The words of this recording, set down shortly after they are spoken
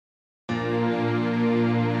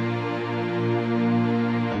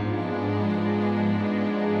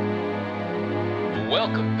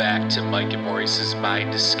Welcome back to Mike and Maurice's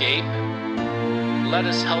Mind Escape. Let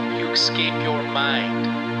us help you escape your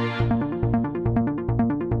mind.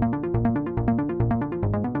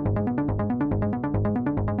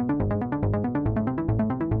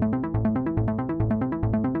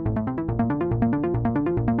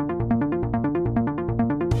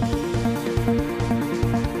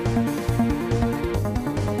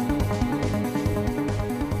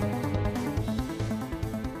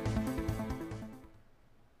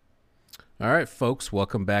 All right, folks,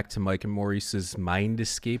 welcome back to Mike and Maurice's Mind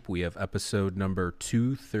Escape. We have episode number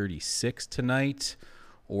 236 tonight,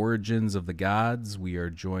 Origins of the Gods. We are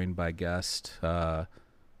joined by guest, I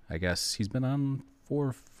guess he's been on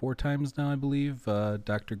four times now, I believe,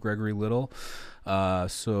 Dr. Gregory Little.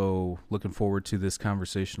 So looking forward to this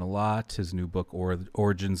conversation a lot. His new book,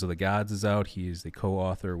 Origins of the Gods, is out. He is the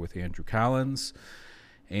co-author with Andrew Collins.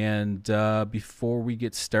 And before we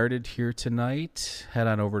get started here tonight, head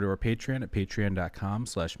on over to our Patreon at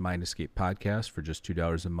patreon.com/mindescapepodcast. For just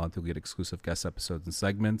 $2 a month, you'll get exclusive guest episodes and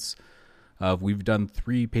segments. We've done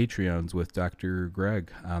 3 Patreons with Dr. Greg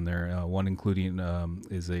on there, one including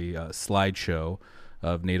is a slideshow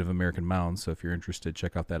of Native American mounds. So if you're interested,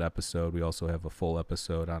 check out that episode. We also have a full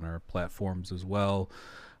episode on our platforms as well.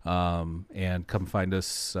 And come find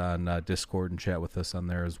us on Discord and chat with us on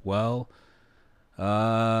there as well.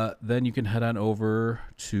 Then you can head on over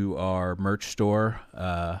to our merch store.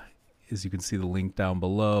 As you can see the link down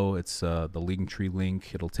below, it's the Linktree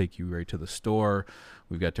link. It'll take you right to the store.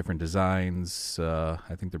 We've got different designs. I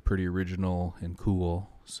think they're pretty original and cool.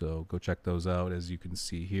 So go check those out, as you can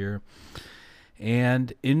see here.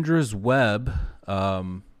 And Indra's Web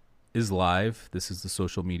is live. This is the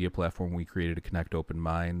social media platform we created to connect open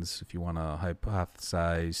minds. If you want to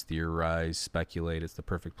hypothesize, theorize, speculate, it's the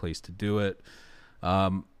perfect place to do it.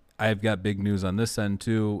 I've got big news on this end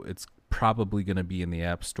too. It's probably going to be in the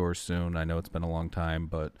App Store soon. I know it's been a long time,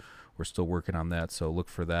 but we're still working on that. So look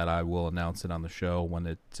for that. I will announce it on the show when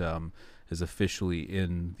it is officially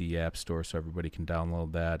in the App Store, so everybody can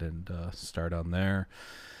download that and start on there.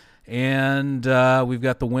 And we've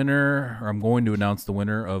got the winner, or I'm going to announce the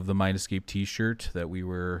winner of the Mind Escape T-shirt that we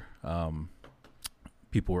were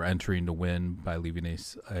people were entering to win by leaving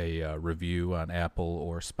a review on Apple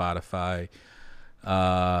or Spotify.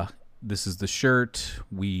 This is the shirt.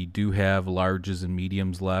 We do have larges and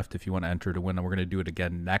mediums left if you want to enter to win. And we're going to do it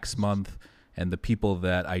again next month. And the people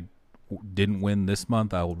that I didn't win this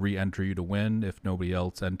month, I will re-enter you to win. If nobody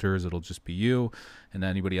else enters, it'll just be you. And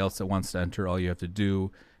anybody else that wants to enter, all you have to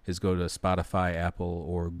do is go to Spotify, Apple,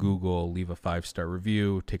 or Google, leave a 5-star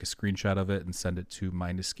review, take a screenshot of it, and send it to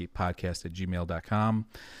mindescapepodcast@gmail.com.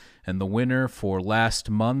 And the winner for last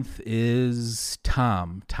month is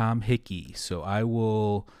Tom Hickey. So I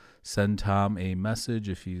will send Tom a message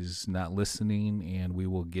if he's not listening, and we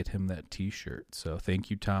will get him that T-shirt. So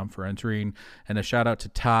thank you, Tom, for entering. And a shout out to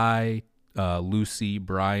Ty, Lucy,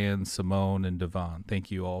 Brian, Simone, and Devon.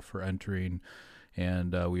 Thank you all for entering,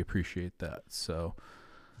 and we appreciate that. So,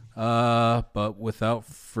 but without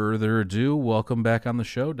further ado, welcome back on the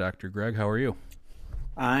show, Dr. Greg. How are you?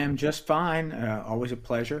 I'm just fine. Always a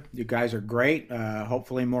pleasure. You guys are great.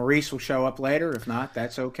 Hopefully Maurice will show up later. If not,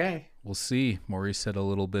 that's okay. We'll see. Maurice had a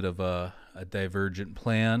little bit of a divergent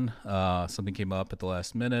plan. Something came up at the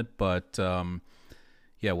last minute, but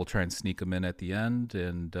yeah, we'll try and sneak him in at the end.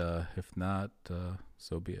 And if not,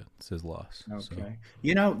 so be it. It's his loss. Okay. So.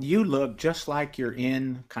 You know, you look just like you're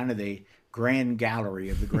in kind of the grand gallery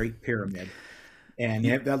of the Great Pyramid. And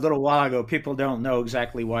a little while ago, people don't know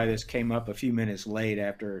exactly why this came up a few minutes late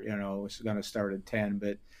after, it was going to start at 10.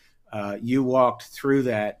 But you walked through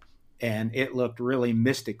that, and it looked really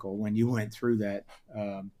mystical when you went through that.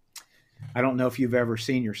 I don't know if you've ever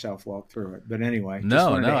seen yourself walk through it. But anyway.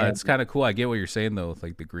 No, it's kind of cool. I get what you're saying, though, with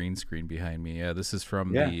like the green screen behind me. Yeah, this is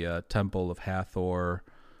from the Temple of Hathor.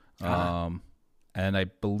 And I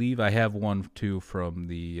believe I have one, too, from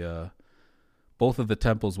the... both of the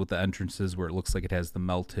temples with the entrances where it looks like it has the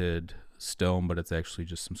melted stone, but it's actually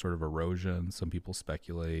just some sort of erosion. Some people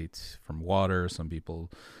speculate from water. Some people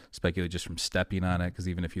speculate just from stepping on it, because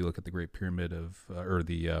even if you look at the Great Pyramid or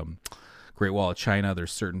the Great Wall of China,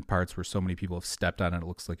 there's certain parts where so many people have stepped on it. It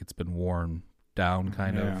looks like it's been worn down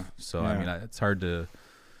kind of. So, I mean, it's hard to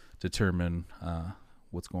determine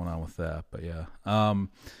what's going on with that. But,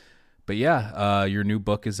 yeah. Your new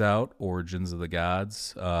book is out, Origins of the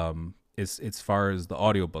Gods. As far as the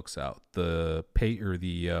audiobook's out, the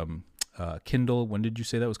Kindle, when did you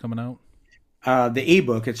say that was coming out? The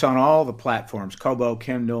ebook, it's on all the platforms, Kobo,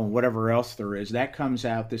 Kindle, and whatever else there is. That comes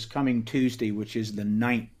out this coming Tuesday, which is the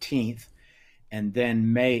 19th. And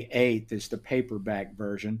then May 8th is the paperback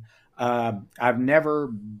version. I've never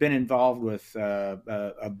been involved with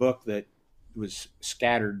a book that was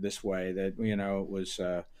scattered this way. That it was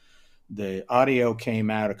the audio came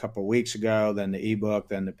out a couple of weeks ago, then the ebook,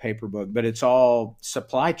 then the paper book. But it's all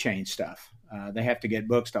supply chain stuff. They have to get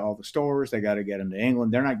books to all the stores. They got to get them to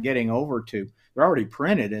England. They're not getting over to. They're already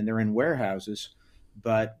printed and they're in warehouses,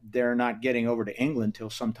 but they're not getting over to England till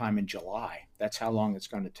sometime in July. That's how long it's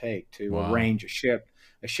going to take to arrange a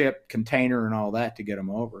ship container and all that to get them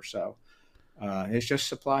over. So it's just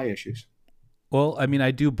supply issues. Well, I mean,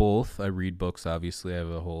 I do both. I read books, obviously. I have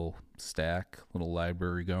a whole stack, little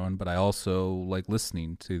library going, but I also like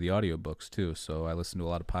listening to the audiobooks too. So I listen to a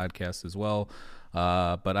lot of podcasts as well.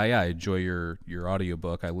 But I enjoy your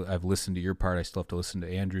audiobook. I've listened to your part. I still have to listen to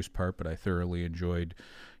Andrew's part, but I thoroughly enjoyed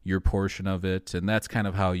your portion of it. And that's kind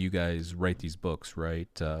of how you guys write these books, right?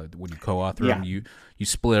 When you co-author them, you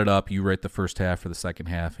split it up. You write the first half or the second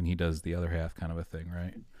half, and he does the other half, kind of a thing,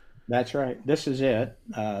 right? That's right. This is it.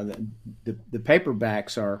 The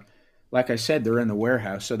paperbacks are, like I said, they're in the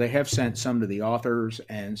warehouse. So they have sent some to the authors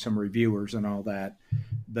and some reviewers and all that.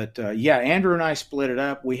 But Andrew and I split it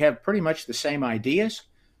up. We have pretty much the same ideas.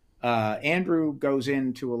 Andrew goes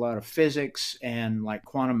into a lot of physics and like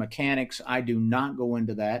quantum mechanics. I do not go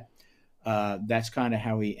into that. That's kind of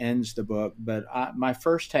how he ends the book. But my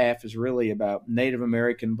first half is really about Native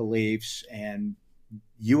American beliefs and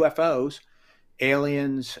UFOs,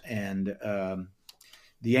 aliens, and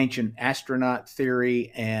the ancient astronaut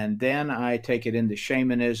theory. And then I take it into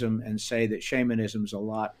shamanism and say that shamanism is a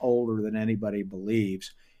lot older than anybody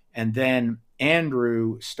believes. And then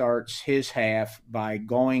Andrew starts his half by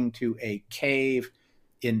going to a cave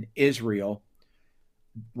in Israel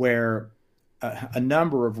where a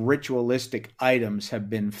number of ritualistic items have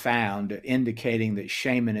been found indicating that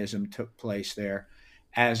shamanism took place there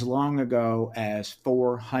as long ago as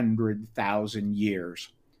 400,000 years.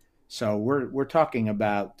 So we're talking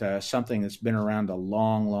about something that's been around a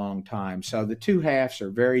long, long time. So the two halves are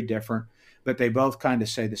very different, but they both kind of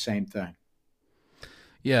say the same thing.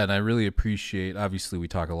 Yeah, and I really appreciate, obviously we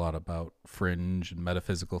talk a lot about fringe and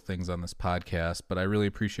metaphysical things on this podcast, but I really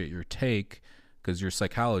appreciate your take because you're a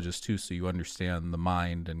psychologist too, so you understand the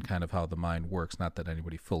mind and kind of how the mind works. Not that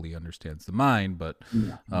anybody fully understands the mind, but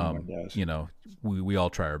we all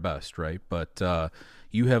try our best, right? But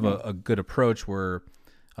you have a good approach where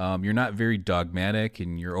you're not very dogmatic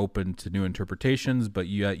and you're open to new interpretations, but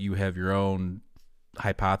yet you have your own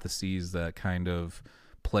hypotheses that kind of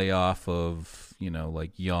play off of,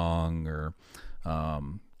 like Jung or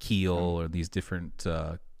Keel or these different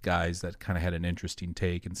guys that kind of had an interesting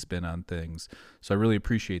take and spin on things. So I really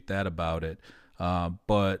appreciate that about it.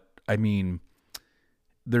 But I mean,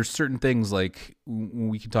 there's certain things like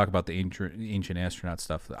we can talk about the ancient astronaut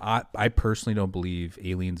stuff. I personally don't believe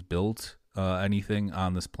aliens built anything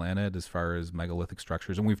on this planet as far as megalithic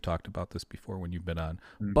structures. And we've talked about this before when you've been on.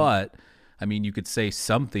 Mm-hmm. But I mean, you could say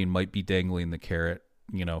something might be dangling the carrot,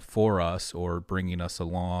 for us or bringing us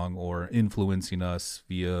along or influencing us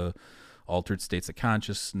via altered states of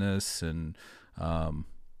consciousness and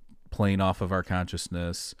playing off of our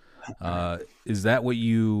consciousness. Is that where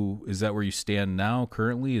you stand now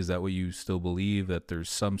currently? Is that what you still believe, that there's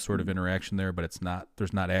some sort of interaction there, but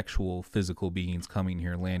there's not actual physical beings coming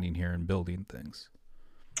here, landing here and building things?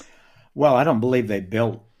 Well, I don't believe they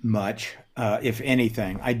built much, if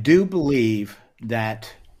anything. I do believe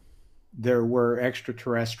that there were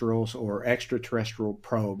extraterrestrials or extraterrestrial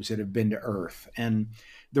probes that have been to Earth. And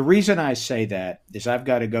the reason I say that is I've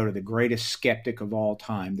got to go to the greatest skeptic of all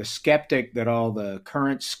time, the skeptic that all the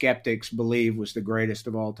current skeptics believe was the greatest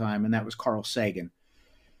of all time, and that was Carl Sagan.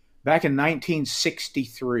 Back in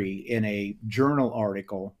 1963, in a journal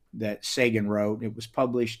article that Sagan wrote, it was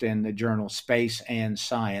published in the journal Space and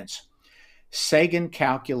Science, Sagan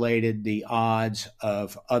calculated the odds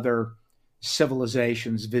of other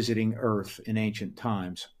civilizations visiting Earth in ancient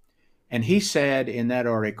times. And he said in that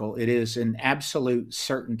article, it is an absolute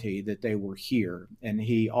certainty that they were here. And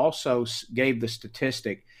he also gave the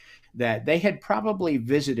statistic that they had probably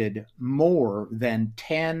visited more than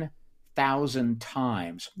 10,000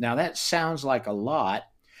 times. Now, that sounds like a lot,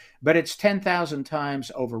 but it's 10,000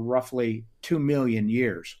 times over roughly 2 million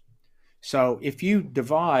years. So if you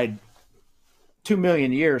divide 2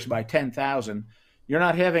 million years by 10,000, you're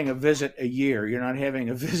not having a visit a year. You're not having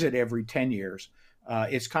a visit every 10 years.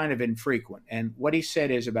 It's kind of infrequent. And what he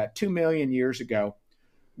said is about 2 million years ago,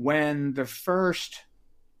 when our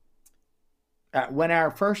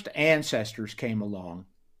first ancestors came along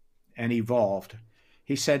and evolved,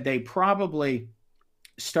 he said they probably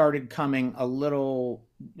started coming a little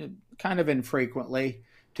kind of infrequently.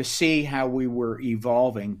 to see how we were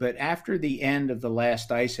evolving. But after the end of the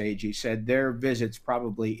last ice age, he said their visits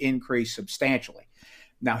probably increased substantially.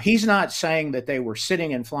 Now, he's not saying that they were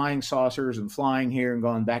sitting in flying saucers and flying here and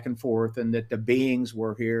going back and forth, and that the beings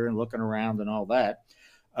were here and looking around and all that.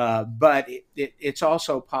 But it's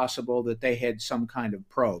also possible that they had some kind of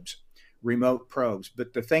probes, remote probes.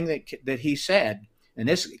 But the thing that he said, and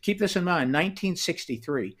keep this in mind,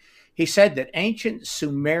 1963, he said that ancient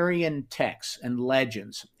Sumerian texts and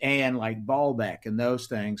legends, and like Baalbek and those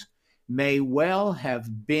things, may well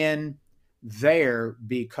have been there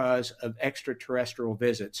because of extraterrestrial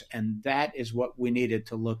visits. And that is what we needed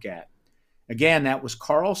to look at. Again, that was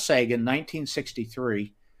Carl Sagan,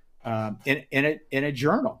 1963, in a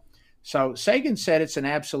journal. So Sagan said it's an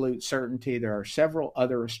absolute certainty. There are several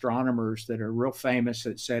other astronomers that are real famous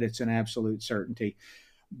that said it's an absolute certainty.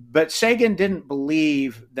 But Sagan didn't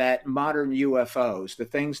believe that modern UFOs, the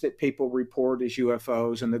things that people report as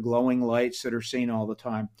UFOs and the glowing lights that are seen all the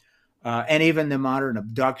time, and even the modern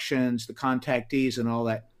abductions, the contactees and all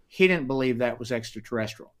that, he didn't believe that was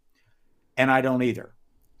extraterrestrial. And I don't either.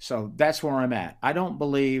 So that's where I'm at. I don't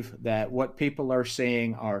believe that what people are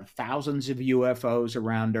seeing are thousands of UFOs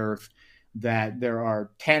around Earth, that there are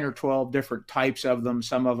 10 or 12 different types of them.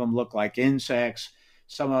 Some of them look like insects.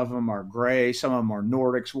 Some of them are gray. Some of them are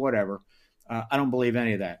Nordics, whatever. I don't believe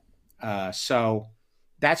any of that. So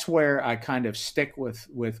that's where I kind of stick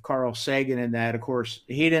with Carl Sagan in that. Of course,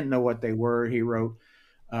 he didn't know what they were. He wrote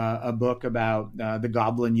a book about the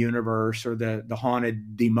goblin universe or the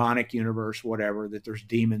haunted demonic universe, whatever, that there's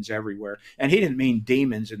demons everywhere. And he didn't mean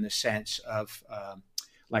demons in the sense of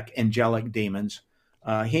like angelic demons.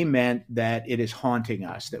 He meant that it is haunting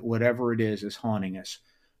us, that whatever it is haunting us.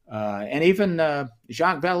 And even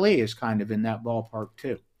Jacques Vallée is kind of in that ballpark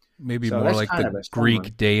too. Maybe so more like the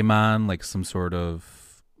Greek daemon, like some sort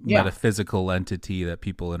of metaphysical entity that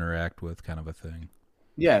people interact with, kind of a thing.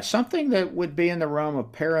 Yeah, something that would be in the realm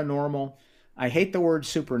of paranormal. I hate the word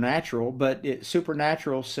supernatural, but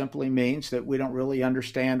supernatural simply means that we don't really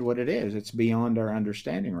understand what it is. It's beyond our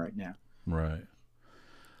understanding right now. Right.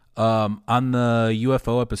 On the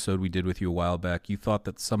UFO episode we did with you a while back, you thought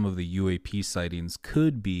that some of the UAP sightings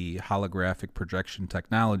could be holographic projection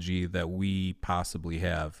technology that we possibly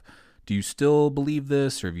have. Do you still believe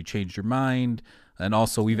this, or have you changed your mind? And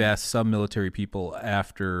also, we've asked some military people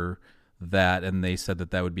after that, and they said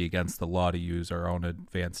that would be against the law to use our own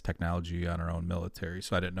advanced technology on our own military.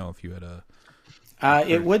 So I didn't know if you had a...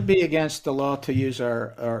 It would be against the law to use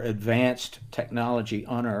our advanced technology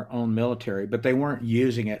on our own military, but they weren't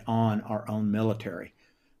using it on our own military.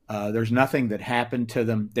 There's nothing that happened to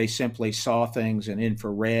them. They simply saw things in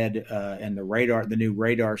infrared and the new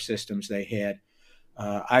radar systems they had.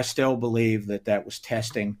 I still believe that was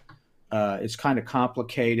testing. It's kind of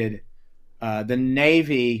complicated. The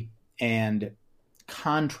Navy and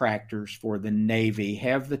contractors for the Navy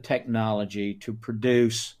have the technology to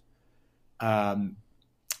produce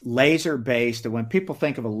laser-based. When people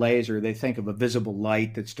think of a laser, they think of a visible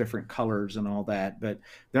light that's different colors and all that, but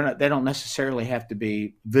they don't necessarily have to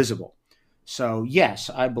be visible. So yes,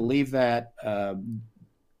 I believe that.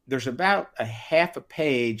 There's about a half a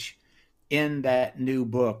page in that new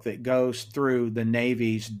book that goes through the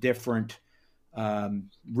Navy's different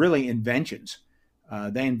really inventions.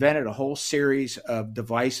 They invented a whole series of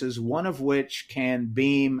devices, one of which can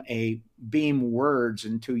beam words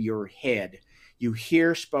into your head. You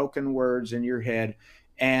hear spoken words in your head.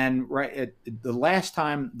 And the last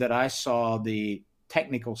time that I saw the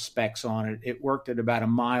technical specs on it, it worked at about a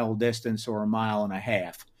mile distance or a mile and a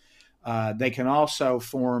half. They can also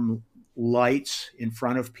form lights in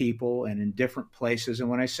front of people and in different places. And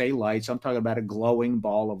when I say lights, I'm talking about a glowing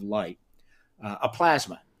ball of light,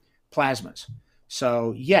 plasmas.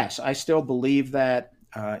 So yes, I still believe that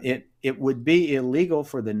it would be illegal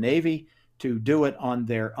for the Navy to do it on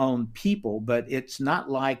their own people, but it's not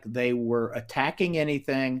like they were attacking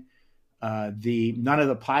anything. None of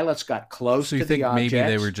the pilots got close to the objects. So you think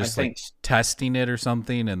maybe they were just testing it or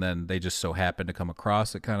something, and then they just so happened to come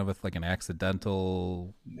across it, kind of like an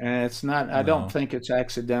accidental? It's not. I don't think it's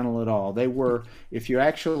accidental at all. They were. If you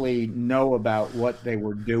actually know about what they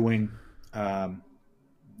were doing, the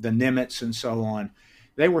Nimitz and so on,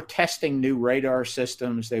 they were testing new radar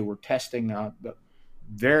systems. They were testing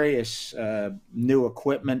various new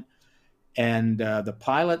equipment. And the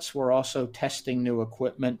pilots were also testing new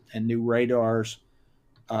equipment and new radars.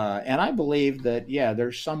 And I believe that,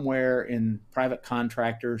 there's somewhere in private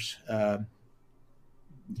contractors,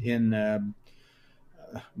 in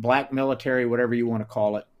black military, whatever you want to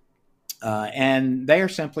call it. And they are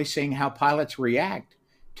simply seeing how pilots react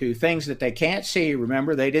to things that they can't see.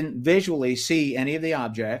 Remember, they didn't visually see any of the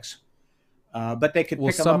objects, but they could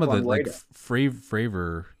pick them some up of the on like radar.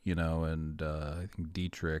 Fravor, and I think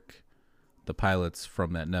Dietrich, the pilots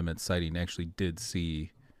from that Nemitz sighting, actually did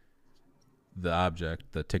see the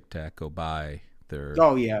object, the Tic Tac, go by their.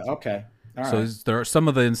 Oh yeah, okay. All So right. there are some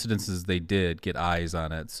of the incidences they did get eyes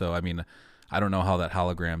on it. So I mean, I don't know how that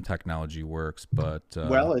hologram technology works, but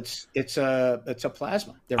Well, it's a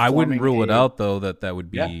plasma. They're I wouldn't forming rule it out though that would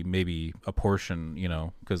Yeah. be maybe a portion,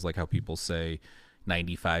 because like how people say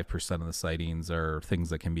 95% of the sightings are things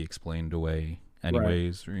that can be explained away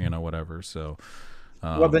anyways, or whatever. So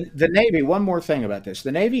Well, the Navy. One more thing about this: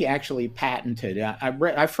 the Navy actually patented.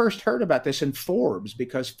 I first heard about this in Forbes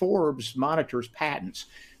because Forbes monitors patents.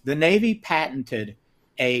 The Navy patented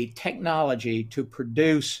a technology to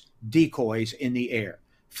produce decoys in the air,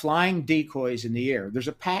 flying decoys in the air. There's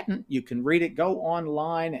a patent. You can read it. Go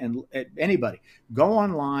online and anybody go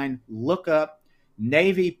online, look up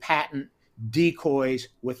Navy patent decoys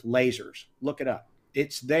with lasers. Look it up.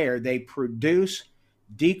 It's there. They produce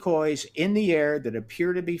decoys in the air that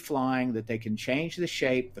appear to be flying, that they can change the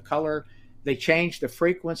shape, the color. They change the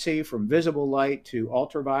frequency from visible light to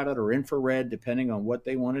ultraviolet or infrared, depending on what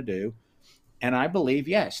they want to do. And I believe,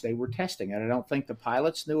 yes, they were testing it. I don't think the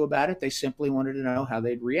pilots knew about it. They simply wanted to know how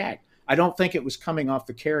they'd react. I don't think it was coming off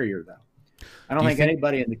the carrier, though. I don't think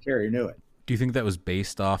anybody in the carrier knew it. do you think that was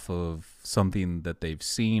based off of something that they've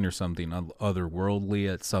seen or something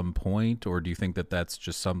otherworldly at some point, or do you think that that's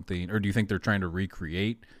just something, or do you think they're trying to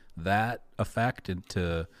recreate that effect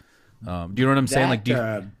into? Do you know what I'm saying? Like,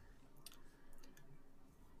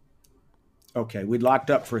 okay, we locked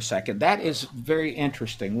up for a second. That is very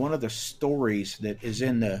interesting. One of the stories that is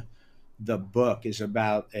in the book is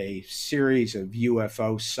about a series of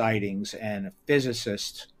UFO sightings and a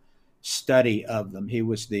physicist study of them. He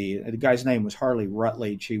was the guy's name was Harley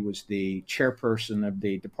Rutledge. He was the chairperson of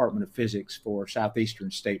the Department of Physics for Southeastern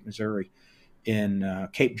State, Missouri, in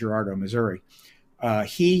Cape Girardeau, Missouri.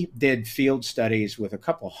 He did field studies with a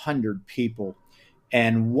couple hundred people.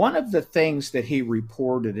 And one of the things that he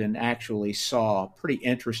reported and actually saw, pretty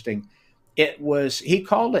interesting, he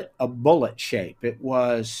called it a bullet shape. It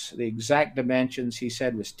was the exact dimensions, he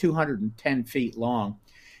said, was 210 feet long.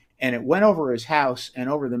 And it went over his house and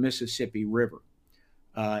over the Mississippi River.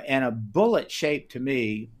 And a bullet shape, to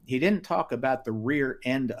me, he didn't talk about the rear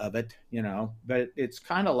end of it, but it's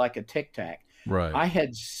kind of like a Tic Tac. right? I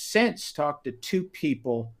had since talked to two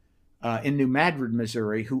people in New Madrid,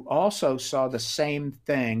 Missouri, who also saw the same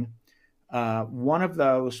thing. One of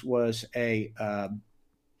those was a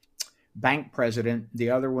bank president.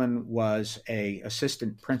 The other one was a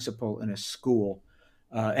assistant principal in a school.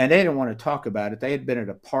 And they didn't want to talk about it. They had been at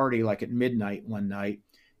a party like at midnight one night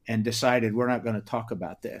and decided we're not going to talk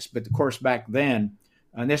about this. But of course, back then,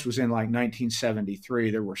 and this was in like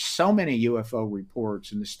 1973, there were so many UFO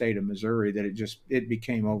reports in the state of Missouri that it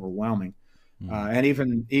became overwhelming. And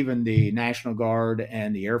even the National Guard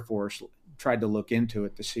and the Air Force tried to look into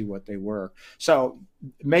it to see what they were. So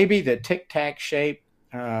maybe the Tic Tac shape,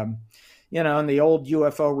 in the old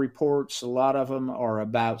UFO reports, a lot of them are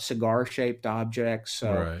about cigar-shaped objects.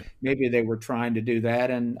 So Right. maybe they were trying to do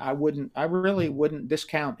that. And I really wouldn't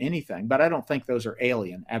discount anything. But I don't think those are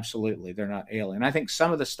alien. Absolutely, they're not alien. I think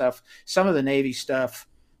some of the Navy stuff,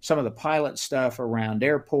 some of the pilot stuff around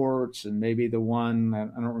airports, and maybe the one, I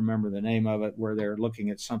don't remember the name of it, where they're looking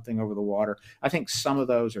at something over the water. I think some of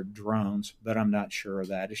those are drones, but I'm not sure of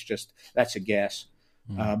that. That's a guess.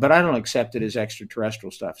 But I don't accept it as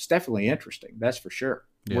extraterrestrial stuff. It's definitely interesting. That's for sure.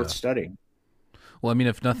 Yeah. Worth studying. Well, I mean,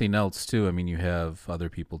 if nothing else, too, I mean, you have other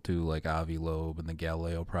people, too, like Avi Loeb and the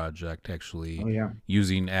Galileo Project actually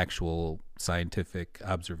using actual scientific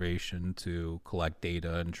observation to collect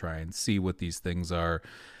data and try and see what these things are.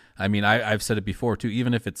 I mean, I've said it before, too,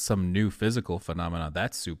 even if it's some new physical phenomenon,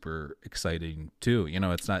 that's super exciting, too.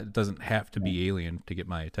 It doesn't have to be alien to get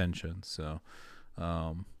my attention. So,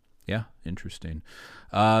 yeah, interesting.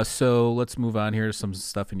 So let's move on here to some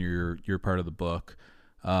stuff in your part of the book.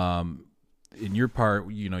 In your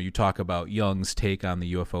part, you talk about Jung's take on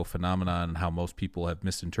the UFO phenomenon and how most people have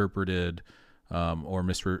misinterpreted or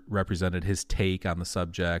misrepresented his take on the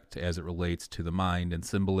subject as it relates to the mind and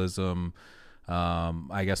symbolism.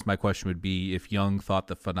 I guess my question would be, if Jung thought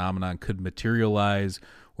the phenomenon could materialize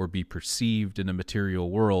or be perceived in a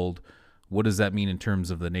material world, what does that mean in terms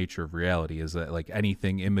of the nature of reality? Is that like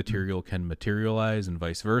anything immaterial can materialize and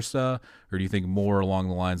vice versa? Or do you think more along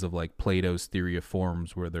the lines of like Plato's theory of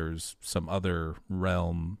forms, where there's some other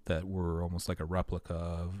realm that we're almost like a replica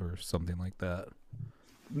of or something like that?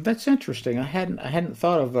 That's interesting. I hadn't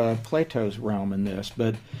thought of Plato's realm in this,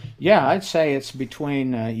 but yeah, I'd say it's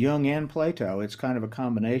between Jung and Plato. It's kind of a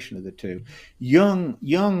combination of the two.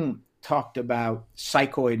 Jung talked about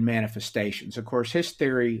psychoid manifestations. Of course,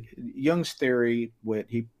 Jung's theory,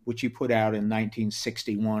 which he put out in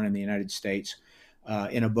 1961 in the United States,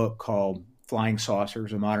 in a book called Flying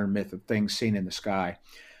Saucers: A Modern Myth of Things Seen in the Sky.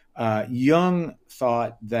 Jung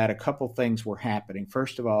thought that a couple things were happening.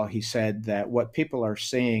 First of all, he said that what people are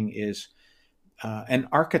seeing is an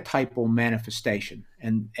archetypal manifestation,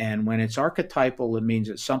 and when it's archetypal, it means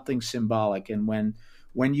it's something symbolic. And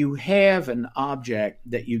when you have an object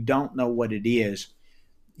that you don't know what it is,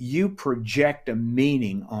 you project a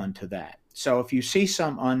meaning onto that. So if you see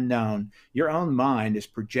some unknown, your own mind is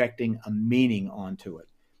projecting a meaning onto it.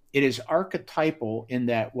 It is archetypal in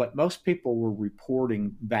that what most people were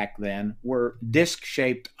reporting back then were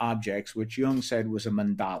disc-shaped objects, which Jung said was a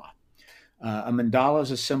mandala. A mandala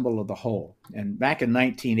is a symbol of the whole. And back in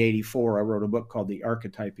 1984, I wrote a book called The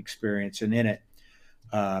Archetype Experience, and in it,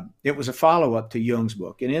 it was a follow-up to Jung's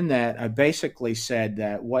book. And in that, I basically said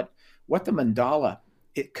that what the mandala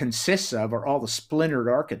it consists of are all the splintered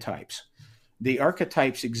archetypes. The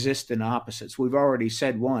archetypes exist in opposites. We've already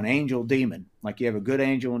said one, angel, demon. Like you have a good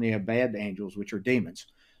angel and you have bad angels, which are demons.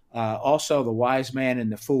 Also, the wise man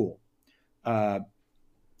and the fool.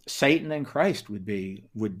 Satan and Christ would be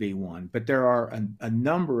one. But there are a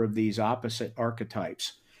number of these opposite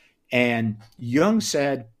archetypes. And Jung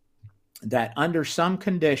said that under some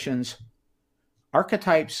conditions,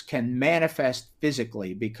 archetypes can manifest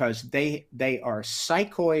physically because they are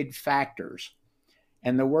psychoid factors.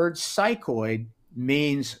 And the word psychoid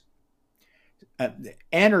means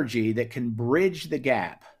energy that can bridge the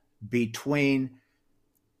gap between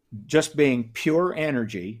just being pure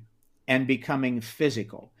energy and becoming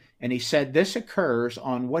physical. And he said this occurs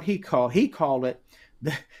on what he called it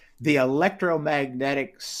the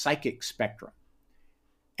electromagnetic psychic spectrum.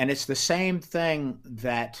 And it's the same thing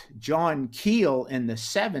that John Keel in the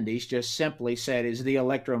 70s just simply said is the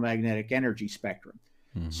electromagnetic energy spectrum.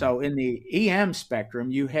 Mm-hmm. So in the EM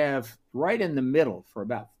spectrum, you have right in the middle, for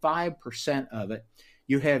about 5% of it,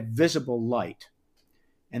 you have visible light.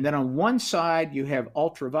 And then on one side, you have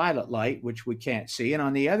ultraviolet light, which we can't see. And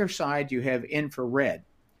on the other side, you have infrared.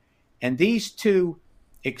 And these two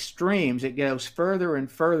extremes, it goes further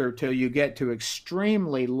and further till you get to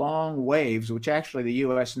extremely long waves, which actually the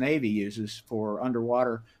U.S. Navy uses for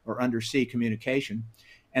underwater or undersea communication.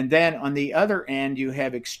 And then on the other end, you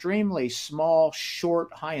have extremely small,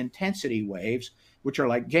 short, high-intensity waves, which are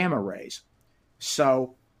like gamma rays.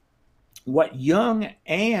 So what Jung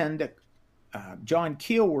and John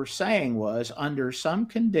Keel were saying was, under some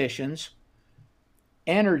conditions,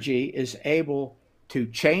 energy is able to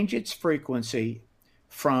change its frequency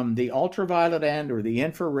from the ultraviolet end or the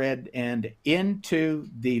infrared end into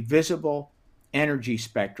the visible energy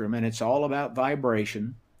spectrum, and it's all about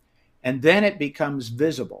vibration. And then it becomes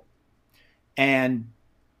visible. And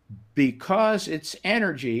because it's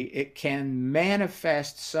energy, it can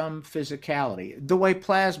manifest some physicality, the way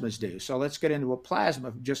plasmas do. So let's get into a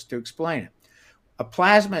plasma just to explain it. A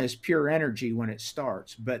plasma is pure energy when it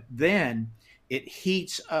starts, but then it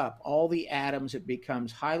heats up all the atoms. It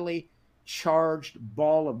becomes highly charged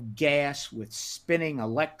ball of gas with spinning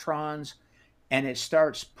electrons, and it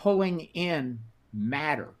starts pulling in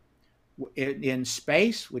matter. In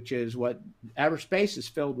space, which is what outer space is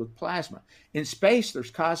filled with plasma. In space,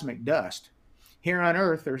 there's cosmic dust. Here on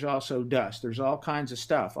Earth, there's also dust. There's all kinds of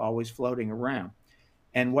stuff always floating around.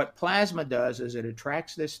 And what plasma does is it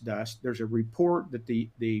attracts this dust. There's a report that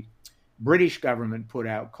the British government put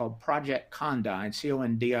out called Project Condign,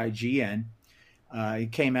 Condign.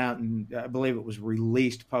 It came out, and I believe it was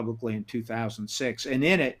released publicly in 2006. And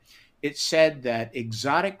in it, it said that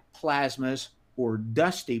exotic plasmas or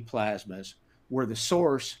dusty plasmas were the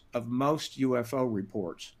source of most UFO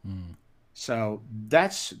reports. Mm. So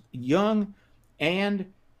that's Jung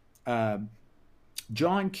and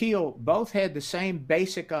John Keel both had the same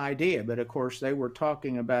basic idea, but of course they were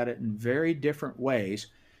talking about it in very different ways.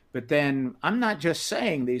 But then I'm not just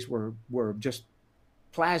saying these were just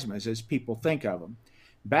plasmas as people think of them.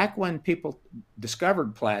 Back when people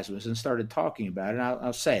discovered plasmas and started talking about it,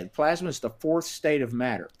 I'll say it, plasma is the fourth state of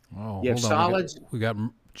matter. Oh, you have solids. We got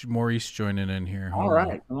Maurice joining in here. All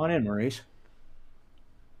right. Come on in, Maurice.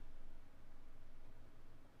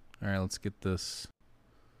 All right, let's get this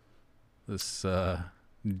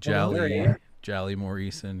jolly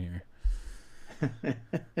Maurice in here.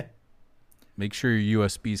 Make sure your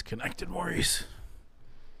USB's connected, Maurice.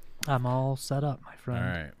 I'm all set up, my friend.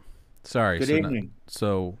 All right. Sorry. Good evening.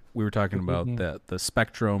 So we were talking about the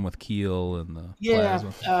spectrum with Keel and the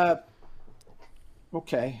plasma.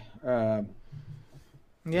 Okay.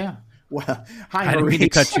 Yeah. Well, hi, I didn't mean to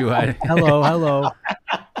cut you. Hello.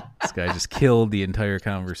 This guy just killed the entire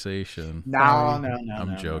conversation. No.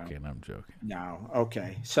 I'm joking. No.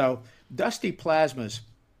 Okay. So dusty plasmas.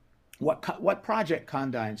 What Project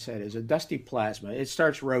Condign said is a dusty plasma. It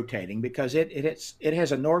starts rotating because it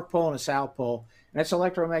has a north pole and a south pole, and it's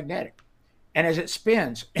electromagnetic. And as it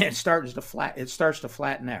spins, it starts to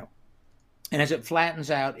flatten out. And as it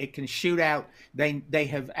flattens out, it can shoot out. They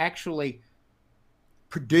have actually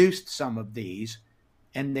produced some of these,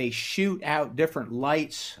 and they shoot out different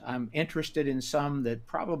lights. I'm interested in some that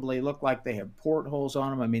probably look like they have portholes on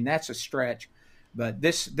them. I mean, that's a stretch. But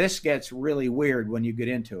this gets really weird when you get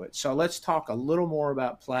into it. So let's talk a little more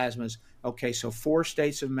about plasmas. Okay, so 4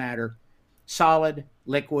 states of matter: solid,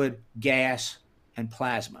 liquid, gas, and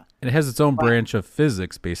plasma. And it has its own branch of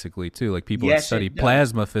physics, basically, too. Like people that study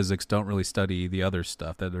plasma physics don't really study the other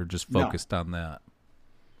stuff, that they're just focused on that.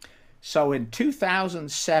 So in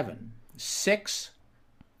 2007, 6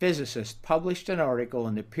 physicists published an article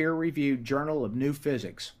in the peer-reviewed Journal of New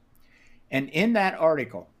Physics. And in that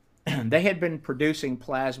article, they had been producing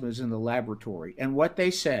plasmas in the laboratory. And what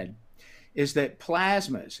they said is that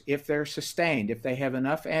plasmas, if they're sustained, if they have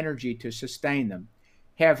enough energy to sustain them,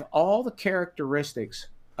 have all the characteristics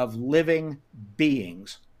of living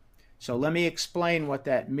beings. So let me explain what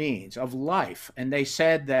that means, of life. And they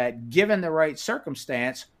said that given the right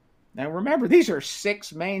circumstance, now remember, these are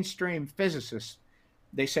 6 mainstream physicists.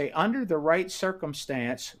 They say under the right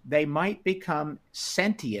circumstance, they might become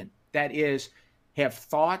sentient. That is, have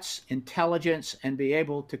thoughts, intelligence, and be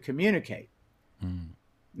able to communicate.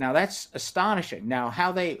 Now, that's astonishing. Now,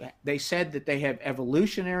 how they said that they have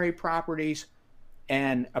evolutionary properties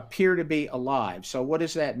and appear to be alive. So what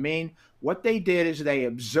does that mean? What they did is they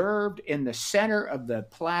observed in the center of the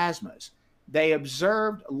plasmas, they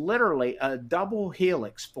observed literally a double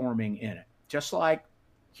helix forming in it, just like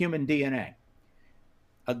human DNA,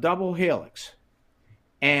 a double helix.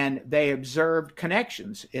 And they observed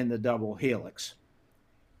connections in the double helix.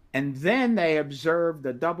 And then they observed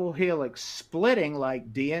the double helix splitting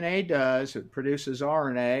like DNA does. It produces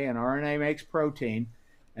RNA, and RNA makes protein.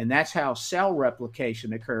 And that's how cell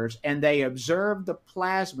replication occurs. And they observed the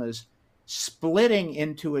plasmas splitting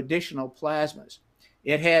into additional plasmas.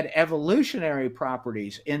 It had evolutionary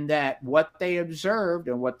properties in that what they observed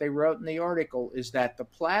and what they wrote in the article is that the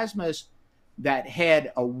plasmas that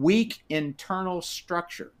had a weak internal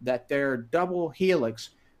structure, that their double helix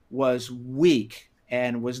was weak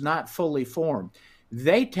and was not fully formed,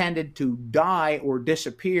 they tended to die or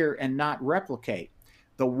disappear and not replicate.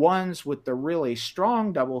 The ones with the really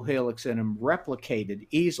strong double helix in them replicated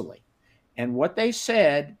easily. And what they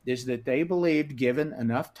said is that they believed, given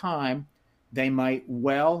enough time, they might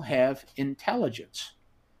well have intelligence.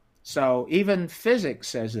 So even physics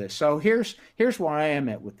says this. So here's where I am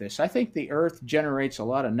at with this. I think the Earth generates a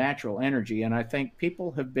lot of natural energy, and I think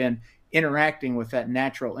people have been interacting with that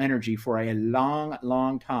natural energy for a long,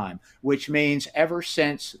 long time, which means ever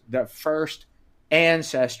since the first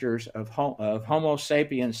ancestors of Homo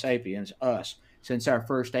sapiens sapiens, us, since our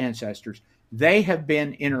first ancestors, they have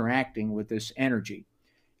been interacting with this energy.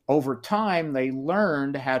 Over time, they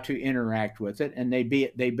learned how to interact with it, and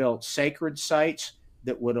they built sacred sites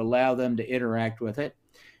that would allow them to interact with it.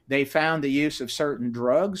 They found the use of certain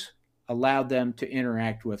drugs allowed them to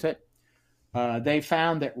interact with it. They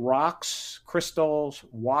found that rocks, crystals,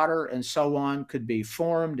 water, and so on could be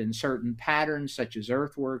formed in certain patterns, such as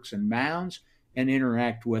earthworks and mounds, and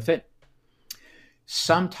interact with it.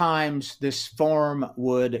 Sometimes this form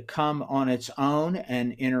would come on its own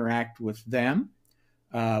and interact with them.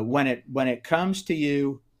 When it comes to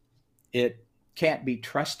you, it can't be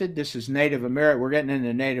trusted. This is Native American. We're getting into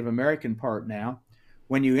the Native American part now.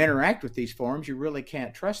 When you interact with these forms, you really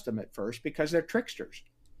can't trust them at first because they're tricksters.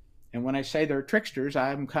 And when I say they're tricksters,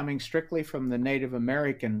 I'm coming strictly from the Native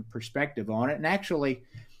American perspective on it. And actually,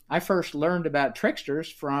 I first learned about tricksters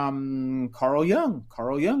from Carl Jung.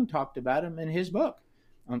 Carl Jung talked about them in his book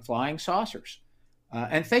on flying saucers.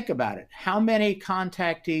 And think about it. How many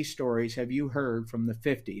contactee stories have you heard from the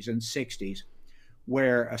 50s and 60s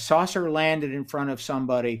where a saucer landed in front of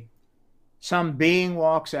somebody, some being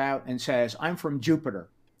walks out and says, I'm from Jupiter,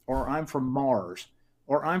 or I'm from Mars,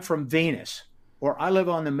 or I'm from Venus, or I live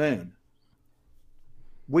on the moon?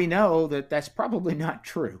 We know that that's probably not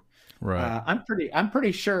true. Right. I'm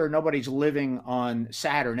pretty sure nobody's living on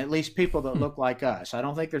Saturn, at least people that look like us. I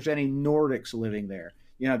don't think there's any Nordics living there.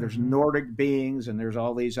 You know, there's Nordic beings and there's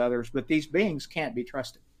all these others, but these beings can't be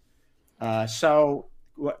trusted. So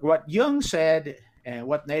what Jung said and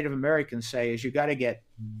what Native Americans say is you got to get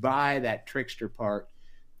by that trickster part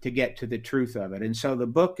to get to the truth of it. And so the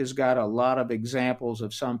book has got a lot of examples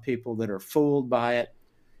of some people that are fooled by it.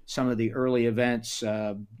 Some of the early events,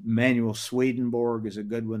 Manuel Swedenborg is a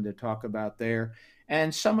good one to talk about there.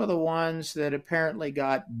 And some of the ones that apparently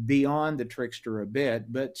got beyond the trickster a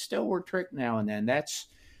bit, but still were tricked now and then.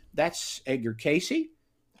 That's Edgar Cayce,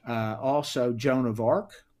 also Joan of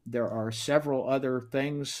Arc. There are several other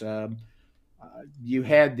things. You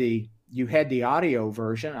had the audio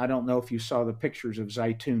version. I don't know if you saw the pictures of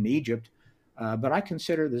Zaytun, Egypt, but I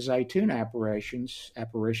consider the Zaytun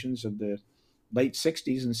apparitions of the late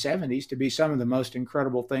 60s and 70s to be some of the most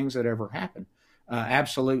incredible things that ever happened.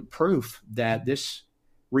 Absolute proof that this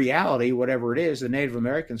reality, whatever it is, the Native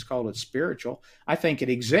Americans called it spiritual. I think it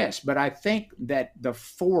exists, but I think that the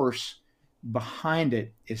force behind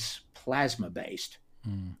it is plasma based.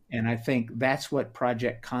 And I think that's what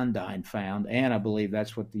Project Condign found, and I believe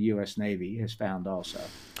that's what the U.S. Navy has found also.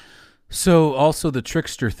 So also the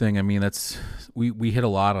trickster thing, I mean, that's we hit a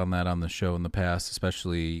lot on that on the show in the past,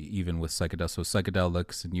 especially even with psychedelics. So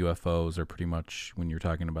psychedelics and UFOs are pretty much, when you're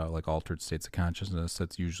talking about like altered states of consciousness,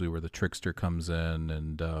 that's usually where the trickster comes in.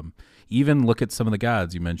 And even look at some of the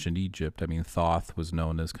gods. You mentioned Egypt. I mean, Thoth was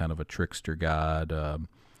known as kind of a trickster god.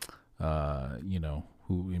 I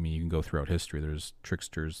mean, you can go throughout history. There's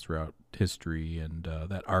tricksters throughout history, and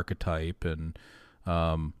that archetype, and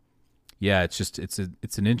yeah,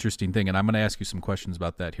 it's an interesting thing. And I'm going to ask you some questions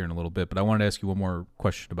about that here in a little bit. But I wanted to ask you one more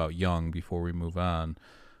question about Jung before we move on.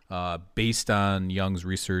 Based on Jung's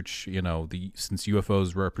research, since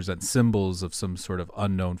UFOs represent symbols of some sort of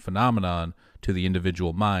unknown phenomenon to the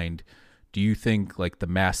individual mind, do you think like the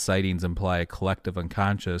mass sightings imply a collective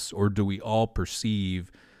unconscious, or do we all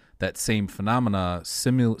perceive that same phenomena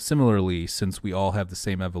similarly, since we all have the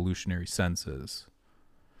same evolutionary senses?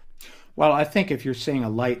 Well, I think if you're seeing a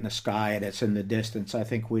light in the sky and it's in the distance, I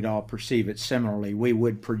think we'd all perceive it similarly. We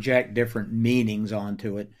would project different meanings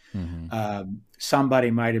onto it. Mm-hmm.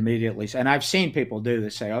 Somebody might immediately say, and I've seen people do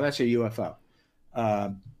this, say, "Oh, that's a UFO,"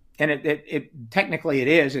 and it technically it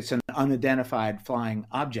is. It's an unidentified flying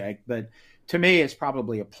object, but to me, it's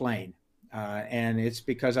probably a plane. And it's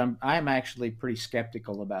because I'm actually pretty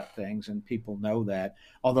skeptical about things, and people know that.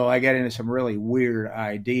 Although I get into some really weird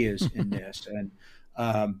ideas in this,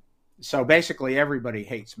 and so basically everybody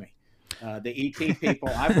hates me. The ET people,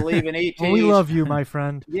 I believe in ETs. Well, we love you, my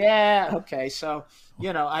friend. Yeah. Okay. So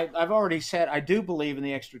I've already said I do believe in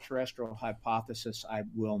the extraterrestrial hypothesis. I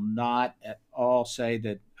will not at all say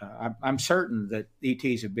that I'm certain that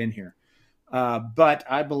ETs have been here. But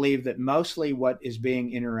I believe that mostly what is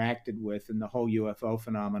being interacted with in the whole UFO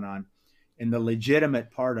phenomenon, and the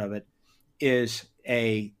legitimate part of it, is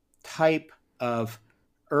a type of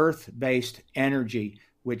Earth-based energy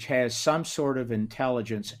which has some sort of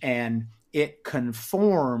intelligence, and it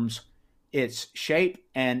conforms its shape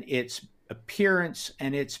and its appearance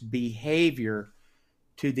and its behavior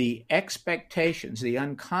to the expectations, the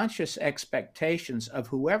unconscious expectations of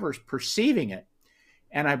whoever's perceiving it.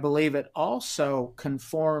 And I believe it also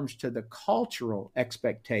conforms to the cultural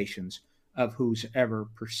expectations of who's ever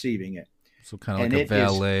perceiving it. So kind of like a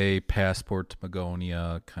valet passport to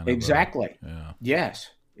Magonia kind of. Exactly. Yeah.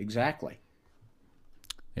 Yes, exactly.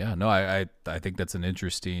 Yeah, no, I think that's an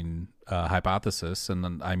interesting hypothesis. And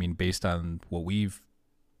then, I mean, based on what we've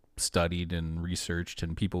studied and researched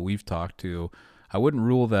and people we've talked to, I wouldn't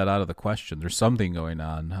rule that out of the question. There's something going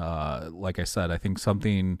on. Like I said, I think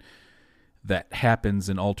something that happens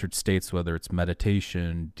in altered states, whether it's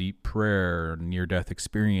meditation, deep prayer, near-death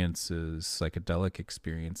experiences, psychedelic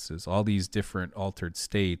experiences, all these different altered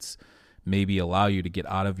states maybe allow you to get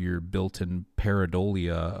out of your built-in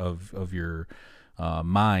pareidolia of your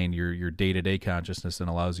mind, your day-to-day consciousness, and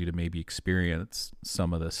allows you to maybe experience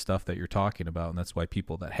some of the stuff that you're talking about. And that's why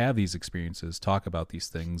people that have these experiences talk about these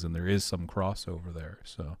things, and there is some crossover there.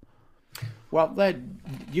 So... Well,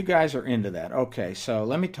 you guys are into that. Okay, so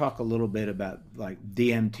let me talk a little bit about like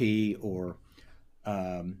DMT or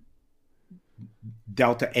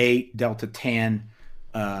Delta 8, Delta 10,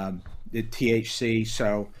 the THC.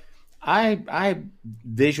 So I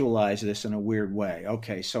visualize this in a weird way.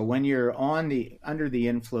 Okay, so when you're under the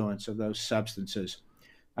influence of those substances,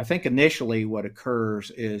 I think initially what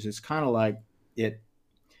occurs is it's kind of like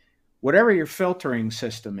whatever your filtering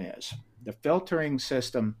system is, the filtering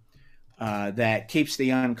system that keeps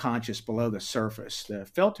the unconscious below the surface. The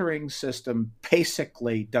filtering system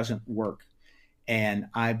basically doesn't work. And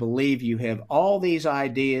I believe you have all these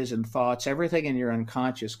ideas and thoughts, everything in your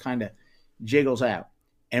unconscious kind of jiggles out.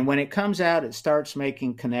 And when it comes out, it starts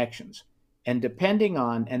making connections. And depending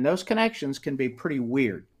on, and those connections can be pretty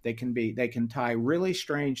weird. They can tie really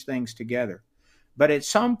strange things together. But at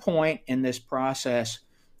some point in this process,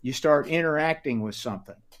 you start interacting with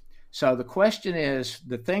something. So the question is,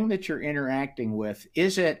 the thing that you're interacting with,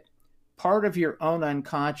 is it part of your own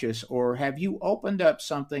unconscious, or have you opened up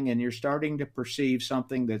something and you're starting to perceive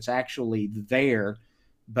something that's actually there,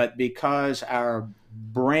 but because our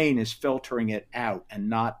brain is filtering it out and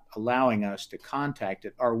not allowing us to contact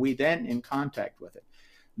it, are we then in contact with it?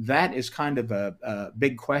 That is kind of a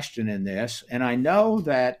big question in this. And I know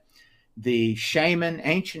that the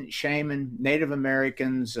ancient shaman, Native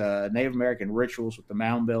Americans, Native American rituals with the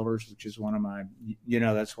mound builders, which is one of my,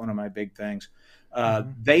 that's one of my big things.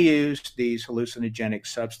 They used these hallucinogenic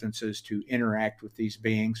substances to interact with these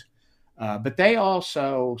beings. But they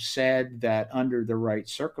also said that under the right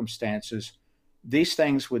circumstances, these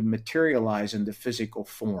things would materialize into physical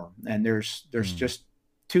form. And there's just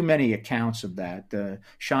too many accounts of that. The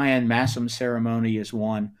Cheyenne Massam ceremony is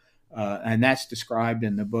one, and that's described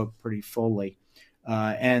in the book pretty fully.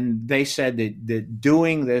 And they said that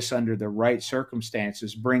doing this under the right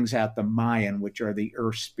circumstances brings out the Mayan, which are the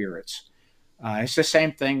earth spirits. It's the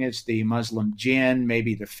same thing as the Muslim jinn,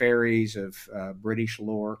 maybe the fairies of British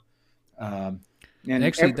lore. And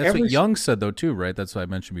actually, that's what Jung said, though, too, right? That's what I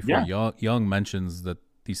mentioned before. Yeah. Jung mentions that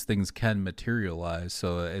these things can materialize.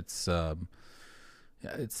 So it's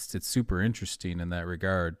super interesting in that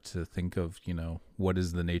regard to think of, what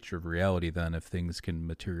is the nature of reality then if things can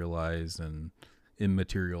materialize and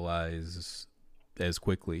immaterialize as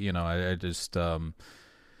quickly. I just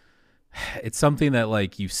it's something that,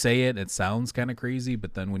 like, you say it sounds kind of crazy,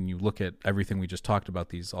 but then when you look at everything we just talked about,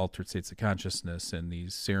 these altered states of consciousness and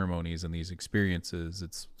these ceremonies and these experiences,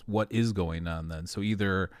 it's what is going on then. So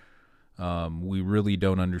either we really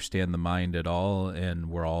don't understand the mind at all and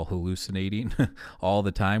we're all hallucinating all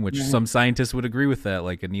the time, which some scientists would agree with that,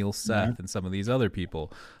 like Anil Seth and some of these other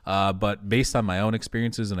people. But based on my own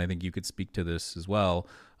experiences, and I think you could speak to this as well,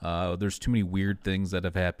 there's too many weird things that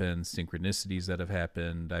have happened, synchronicities that have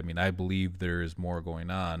happened. I mean, I believe there is more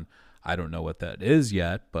going on. I don't know what that is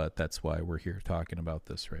yet, but that's why we're here talking about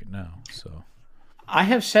this right now. So I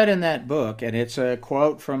have said in that book, and it's a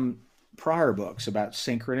quote from prior books about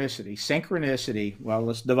synchronicity. Synchronicity, well,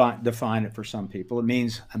 let's define it for some people. It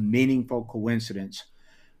means a meaningful coincidence.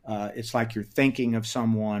 It's like you're thinking of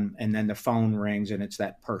someone and then the phone rings and it's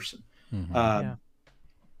that person.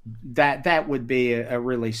 That would be a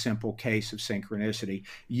really simple case of synchronicity.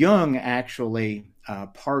 Jung actually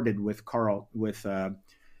parted with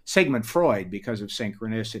Sigmund Freud because of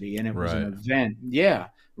synchronicity, and it was an event. Yeah,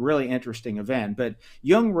 really interesting event. But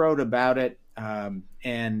Jung wrote about it, and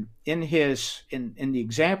in the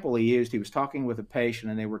example he used, he was talking with a patient,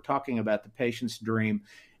 and they were talking about the patient's dream,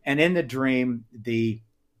 and in the dream, the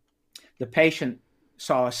patient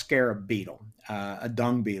saw a scarab beetle, a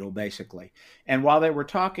dung beetle, basically. And while they were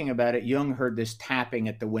talking about it, Jung heard this tapping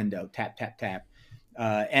at the window, tap, tap, tap.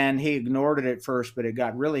 And he ignored it at first, but it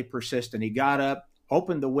got really persistent. He got up,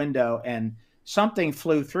 opened the window, and something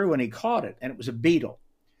flew through, and he caught it, and it was a beetle.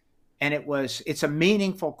 And it's a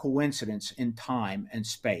meaningful coincidence in time and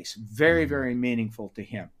space, very, very meaningful to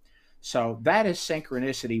him. So that is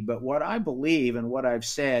synchronicity. But what I believe and what I've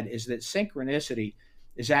said is that synchronicity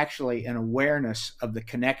is actually an awareness of the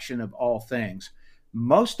connection of all things.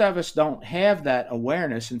 Most of us don't have that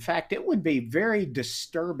awareness. In fact, it would be very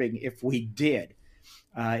disturbing if we did.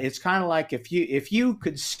 It's kind of like if you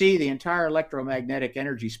could see the entire electromagnetic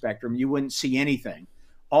energy spectrum, you wouldn't see anything.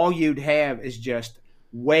 All you'd have is just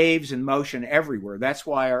waves and motion everywhere. That's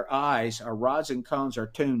why our eyes, our rods and cones, are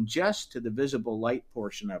tuned just to the visible light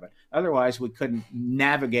portion of it. Otherwise, we couldn't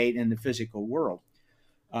navigate in the physical world.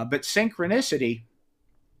 But synchronicity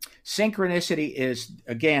is,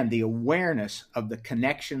 again, the awareness of the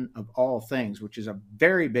connection of all things, which is a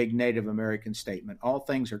very big Native American statement. All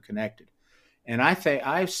things are connected. And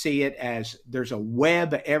I see it as there's a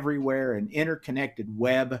web everywhere, an interconnected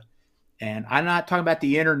web. And I'm not talking about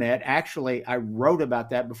the internet. Actually, I wrote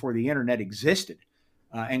about that before the internet existed,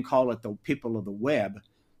 and call it the people of the web.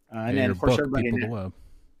 And then, of course, everybody People of the Web.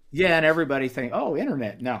 Yeah, and everybody think, oh,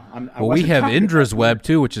 internet. No, well, we have Indra's Web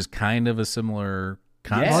too, which is kind of a similar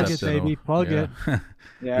concept. Plug it, baby. Plug it.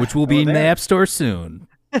 Yeah. Which will be in the App Store soon.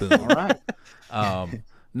 All right.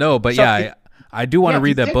 No, but so I do want to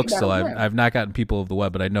read that book still. I've not gotten People of the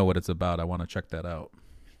Web, but I know what it's about. I want to check that out.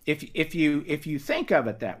 If you think of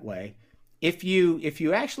it that way, if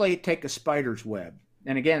you actually take a spider's web,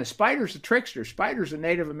 and again, a spider's a trickster. Spider's a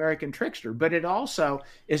Native American trickster, but it also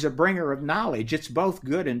is a bringer of knowledge. It's both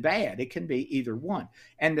good and bad. It can be either one.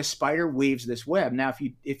 And the spider weaves this web. Now,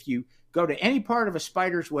 if you go to any part of a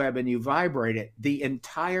spider's web and you vibrate it, the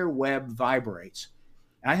entire web vibrates.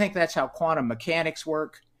 And I think that's how quantum mechanics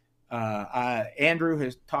work.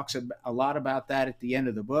 Andrew talks a lot about that at the end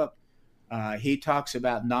of the book. He talks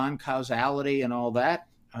about non-causality and all that.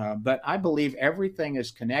 But I believe everything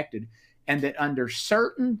is connected, and that under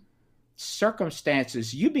certain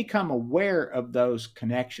circumstances, you become aware of those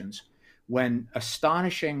connections when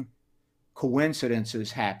astonishing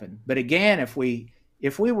coincidences happen. But again, if we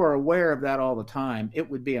were aware of that all the time, it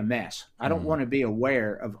would be a mess. I don't want to be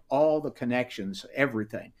aware of all the connections,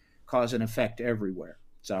 everything, cause and effect everywhere.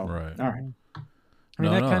 So, right. All right. I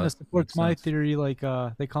mean, that kind of supports my theory. Like,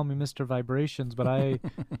 they call me Mr. Vibrations, but I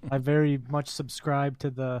very much subscribe to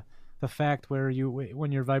the fact where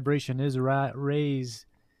when your vibration is raised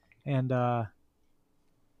and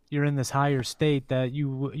you're in this higher state, that you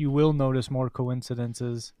will notice more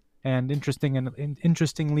coincidences. And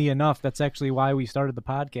interestingly enough, that's actually why we started the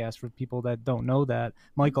podcast. For people that don't know that,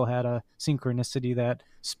 Michael had a synchronicity that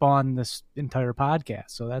spawned this entire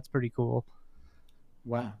podcast. So that's pretty cool.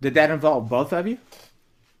 Wow. Did that involve both of you?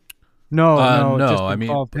 No. I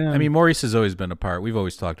mean, Maurice has always been a part. We've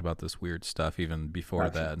always talked about this weird stuff, even before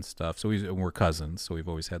that and stuff. So we're cousins. So we've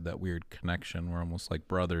always had that weird connection. We're almost like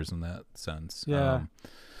brothers in that sense. Yeah.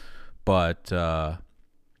 But the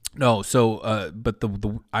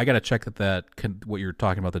I got to check what you're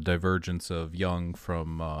talking about, the divergence of Jung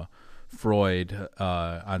from Freud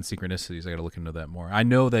on synchronicities. I got to look into that more. I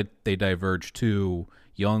know that they diverged too.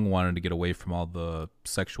 Jung wanted to get away from all the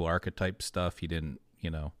sexual archetype stuff. He didn't,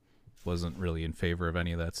 wasn't really in favor of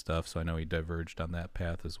any of that stuff. So I know he diverged on that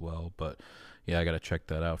path as well. But yeah, I got to check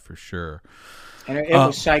that out for sure. And it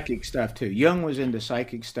was psychic stuff too. Jung was into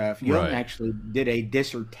psychic stuff. Jung Right. actually did a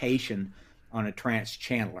dissertation on a trance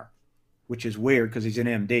channeler, which is weird because he's an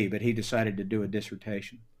MD, but he decided to do a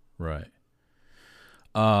dissertation. Right.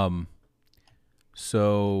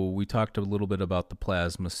 So we talked a little bit about the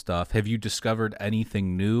plasma stuff. Have you discovered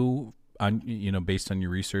anything new on, based on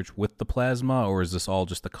your research with the plasma, or is this all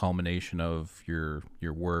just the culmination of your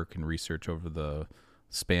work and research over the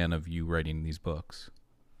span of you writing these books?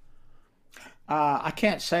 I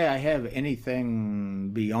can't say I have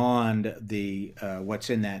anything beyond the what's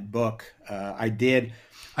in that book. I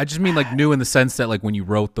just mean like new in the sense that like when you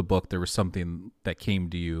wrote the book, there was something that came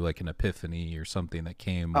to you, like an epiphany or something that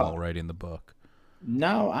came while writing the book.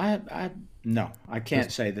 No, I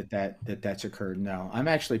can't say that's occurred. No, I'm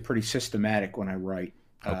actually pretty systematic when I write.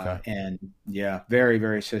 Okay. And yeah, very,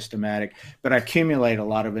 very systematic, but I accumulate a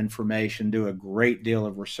lot of information, do a great deal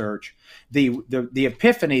of research. The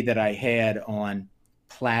epiphany that I had on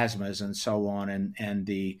plasmas and so on, and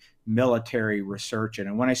the military research.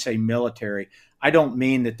 And when I say military, I don't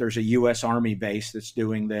mean that there's a U.S. Army base that's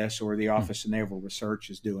doing this or the Office of Naval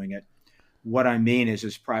Research is doing it. What I mean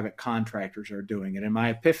is private contractors are doing it. And my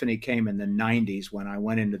epiphany came in the 90s when I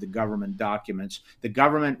went into the government documents, the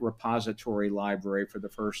government repository library for the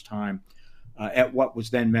first time at what was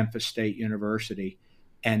then Memphis State University,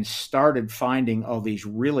 and started finding all these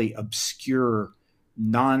really obscure,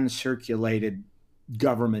 non-circulated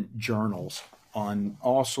government journals on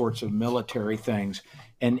all sorts of military things.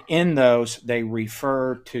 And in those, they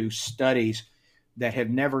refer to studies that have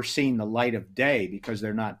never seen the light of day because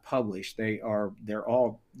they're not published. They're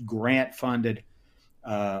all grant funded.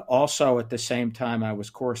 Also, at the same time, I was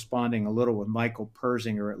corresponding a little with Michael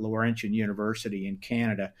Persinger at Laurentian University in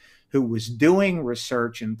Canada, who was doing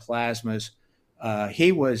research in plasmas.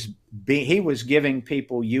 He was giving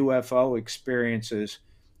people UFO experiences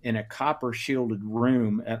in a copper shielded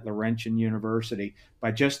room at Laurentian University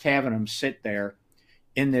by just having them sit there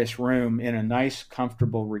in this room in a nice,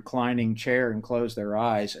 comfortable, reclining chair and close their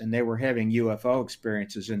eyes. And they were having UFO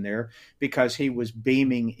experiences in there because he was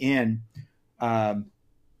beaming in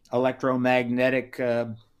electromagnetic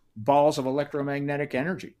balls of electromagnetic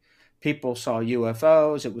energy. People saw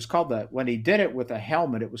UFOs. It was called when he did it with a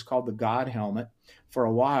helmet, it was called the God helmet for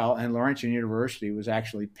a while. And Laurentian University was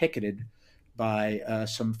actually picketed by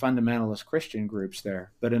some fundamentalist Christian groups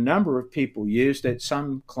there. But a number of people used it.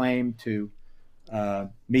 Some claimed to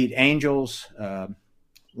meet angels,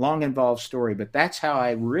 long involved story, but that's how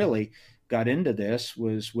I really got into this,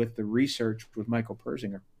 was with the research with Michael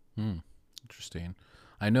Persinger. Interesting.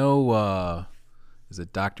 I know, is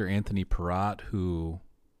it Dr. Anthony Perrott, who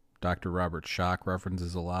Dr. Robert Schoch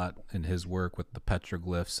references a lot in his work with the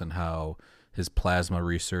petroglyphs, and how his plasma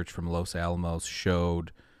research from Los Alamos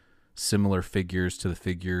showed similar figures to the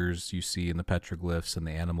figures you see in the petroglyphs and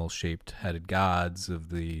the animal-shaped headed gods of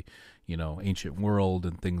the ancient world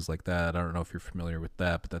and things like that. I don't know if you're familiar with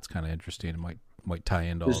that, but that's kind of interesting. It might tie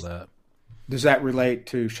into all that. Does that relate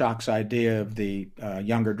to Schock's idea of the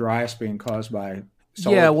Younger Dryas being caused by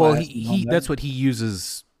solar Yeah, well, plasma? he that's what he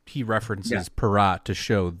uses. He references Perrott to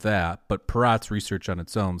show that, but Perrott's research on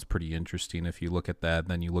its own is pretty interesting if you look at that.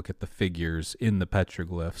 Then you look at the figures in the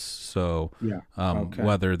petroglyphs. So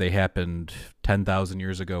whether they happened 10,000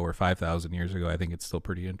 years ago or 5,000 years ago, I think it's still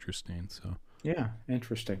pretty interesting. So yeah,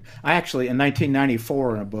 interesting. I actually, in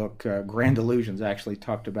 1994, in a book, Grand Illusions, actually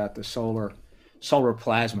talked about the solar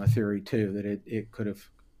plasma theory too, that it could have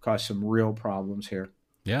caused some real problems here.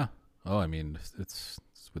 Yeah. Oh, I mean,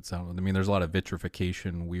 there's a lot of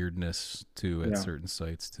vitrification weirdness too at certain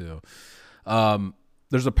sites too.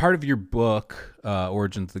 There's a part of your book,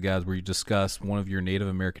 Origins of the Gods, where you discuss one of your Native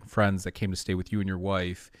American friends that came to stay with you and your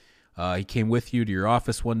wife. He came with you to your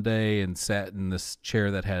office one day and sat in this chair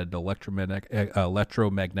that had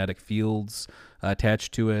electromagnetic fields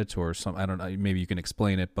attached to it, or some, I don't know, maybe you can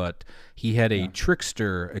explain it, but he had a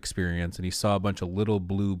trickster experience and he saw a bunch of little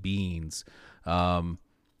blue beings.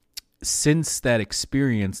 Since that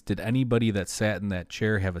experience, did anybody that sat in that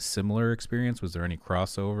chair have a similar experience? Was there any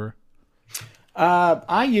crossover?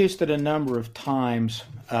 I used it a number of times.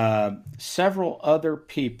 Several other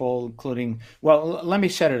people, including, well, let me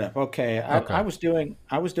set it up. Okay. I was doing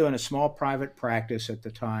a small private practice at the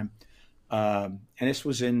time. And this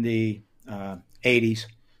was in the 80s.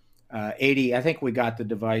 I think we got the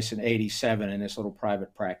device in 87 in this little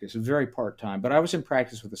private practice. It was very part-time, but I was in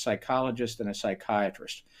practice with a psychologist and a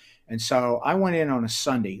psychiatrist. And so I went in on a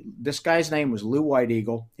Sunday. This guy's name was Lou White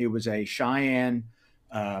Eagle. He was a Cheyenne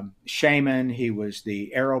shaman. He was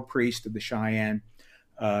the arrow priest of the Cheyenne.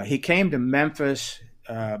 He came to Memphis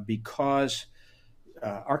because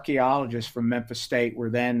archaeologists from Memphis State were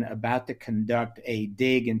then about to conduct a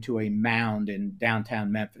dig into a mound in downtown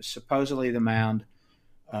Memphis, supposedly the mound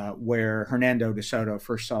where Hernando de Soto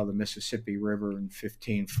first saw the Mississippi River in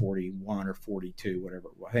 1541 or 42, whatever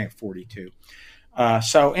it was. I think 42.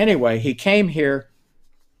 So anyway, he came here,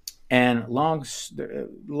 and long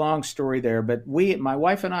story there, but my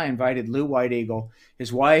wife and I invited Lou White Eagle,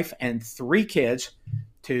 his wife, and 3 kids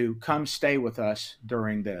to come stay with us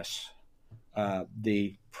during this,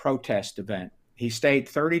 the protest event. He stayed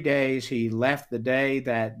 30 days. He left the day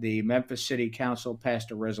that the Memphis City Council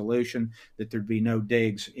passed a resolution that there'd be no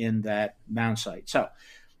digs in that mound site. So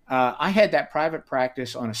I had that private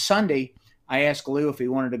practice on a Sunday. I asked Lou if he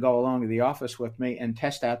wanted to go along to the office with me and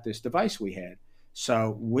test out this device we had.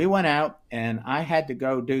 So we went out, and I had to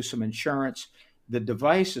go do some insurance. The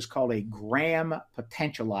device is called a gram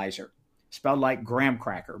potentializer, spelled like graham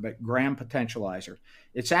cracker, but gram potentializer.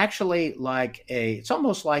 It's actually it's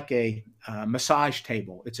almost like a massage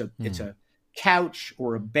table. It's a couch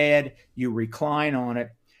or a bed. You recline on it.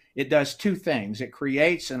 It does 2 things. It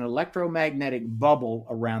creates an electromagnetic bubble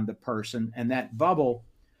around the person, and that bubble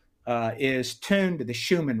is tuned to the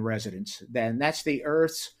Schumann resonance. Then that's the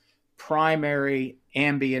Earth's primary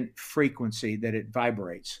ambient frequency that it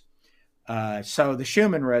vibrates. So the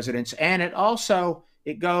Schumann resonance, and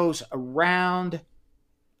it goes around,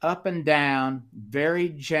 up and down very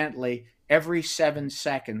gently every 7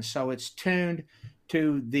 seconds. So it's tuned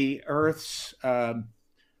to the Earth's, to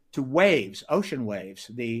waves, ocean waves,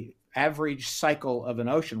 the average cycle of an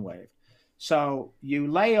ocean wave. So you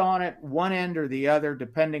lay on it one end or the other,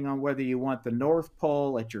 depending on whether you want the North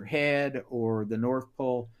Pole at your head or the North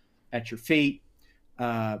Pole at your feet.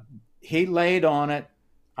 He laid on it.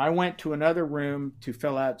 I went to another room to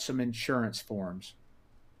fill out some insurance forms.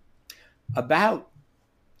 About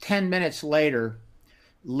 10 minutes later,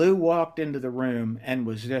 Lou walked into the room and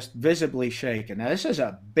was just visibly shaken. Now, this is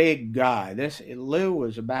a big guy. Lou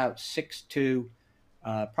was about 6'2",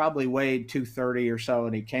 probably weighed 230 or so,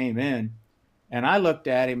 and he came in. And I looked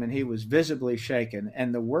at him, and he was visibly shaken.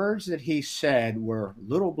 And the words that he said were,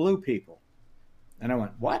 "Little blue people." And I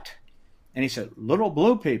went, "What?" And he said, little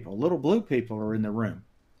blue people are in the room."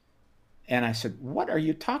 And I said, "What are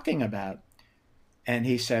you talking about?" And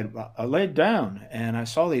he said, "Well, I laid down, and I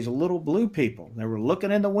saw these little blue people. They were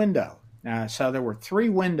looking in the window." So there were 3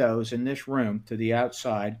 windows in this room to the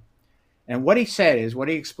outside. And what he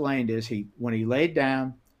explained is, when he laid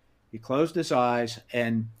down, he closed his eyes,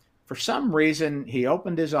 and for some reason, he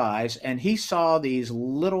opened his eyes, and he saw these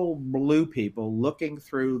little blue people looking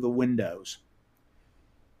through the windows.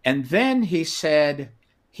 And then he said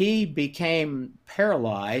he became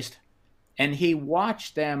paralyzed, and he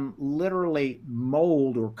watched them literally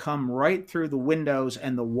mold or come right through the windows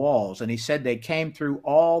and the walls. And he said they came through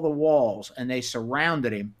all the walls, and they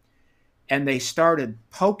surrounded him, and they started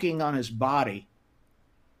poking on his body.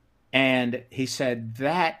 And he said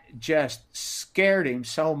that just scared him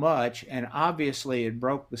so much, and obviously it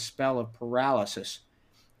broke the spell of paralysis.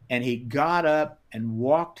 And he got up and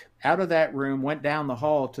walked out of that room, went down the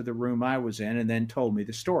hall to the room I was in, and then told me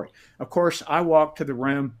the story. Of course, I walked to the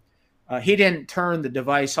room. He didn't turn the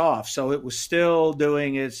device off, so it was still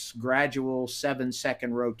doing its gradual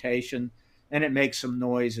 7-second rotation, and it makes some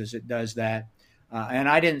noise as it does that. And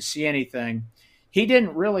I didn't see anything. He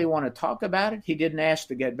didn't really want to talk about it. He didn't ask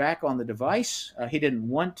to get back on the device. He didn't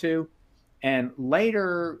want to. And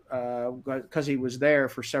later, because he was there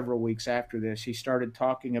for several weeks after this, he started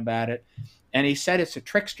talking about it. And he said it's a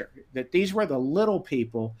trickster, that these were the little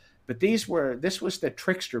people, but this was the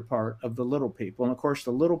trickster part of the little people. And of course,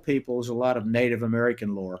 the little people is a lot of Native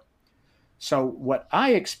American lore. So what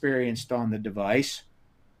I experienced on the device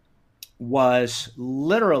was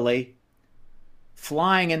literally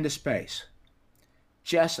flying into space.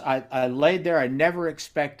 I laid there, I never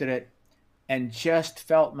expected it, and just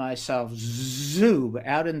felt myself zoom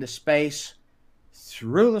out into space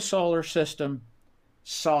through the solar system,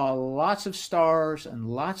 saw lots of stars and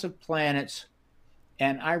lots of planets.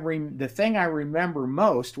 And the thing I remember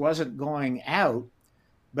most wasn't going out,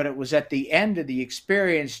 but it was at the end of the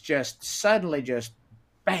experience, just suddenly just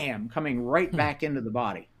bam, coming right back into the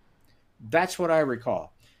body. That's what I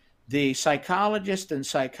recall. The psychologist and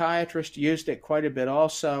psychiatrist used it quite a bit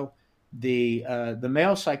also. The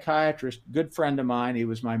male psychiatrist, good friend of mine, he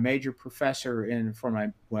was my major professor for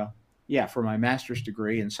my master's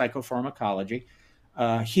degree in psychopharmacology.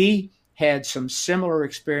 He had some similar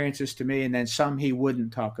experiences to me, and then some he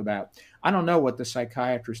wouldn't talk about. I don't know what the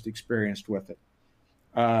psychiatrist experienced with it.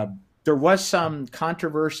 There was some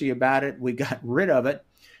controversy about it. We got rid of it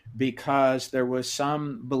because there was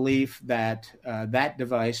some belief that that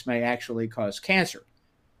device may actually cause cancer.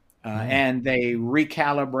 And they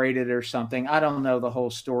recalibrated or something. I don't know the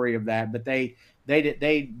whole story of that, but they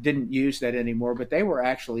didn't use that anymore. But they were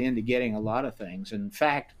actually into getting a lot of things. In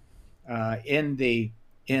fact, in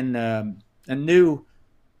a new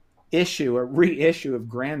issue, a reissue of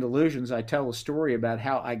Grand Illusions, I tell a story about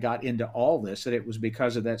how I got into all this, and it was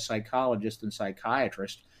because of that psychologist and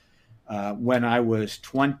psychiatrist. When I was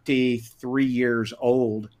 23 years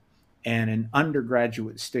old and an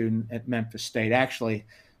undergraduate student at Memphis State. Actually,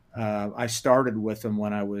 I started with them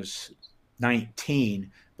when I was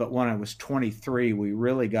 19, but when I was 23, we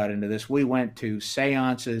really got into this. We went to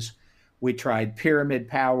seances. We tried pyramid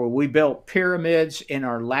power. We built pyramids in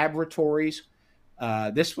our laboratories.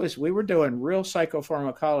 We were doing real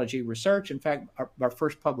psychopharmacology research. In fact, our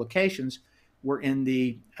first publications were in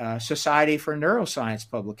the Society for Neuroscience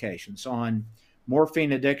publications on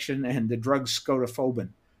morphine addiction and the drug scotafobin.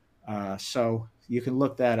 So you can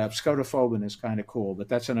look that up. Scotafobin is kind of cool, but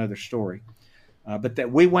that's another story. But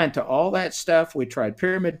that we went to all that stuff. We tried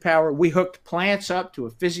pyramid power. We hooked plants up to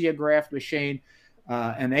a physiograph machine,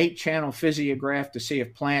 an 8-channel physiograph to see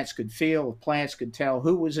if plants could feel, if plants could tell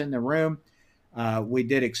who was in the room. We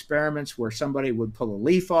did experiments where somebody would pull a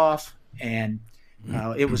leaf off, and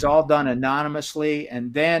it was all done anonymously.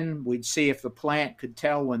 And then we'd see if the plant could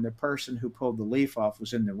tell when the person who pulled the leaf off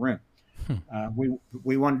was in the room.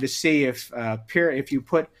 We wanted to see if you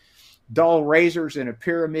put dull razors in a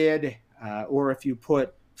pyramid, or if you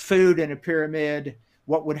put food in a pyramid,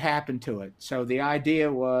 what would happen to it. So the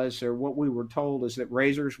idea was, or what we were told, is that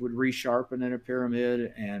razors would resharpen in a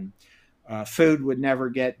pyramid, and food would never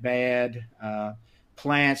get bad.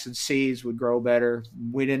 Plants and seeds would grow better.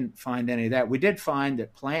 We didn't find any of that. We did find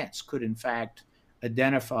that plants could, in fact,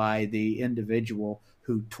 identify the individual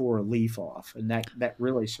who tore a leaf off, and that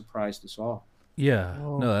really surprised us all. Yeah,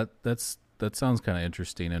 no, that sounds kind of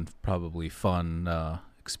interesting and probably fun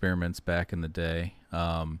experiments back in the day.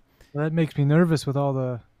 That makes me nervous with all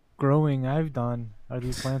the growing I've done. Are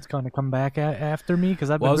these plants going to come back after me? Because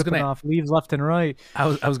I've been ripping off leaves left and right. I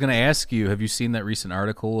was going to ask you, have you seen that recent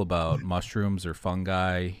article about mushrooms or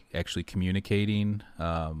fungi actually communicating?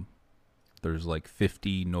 There's like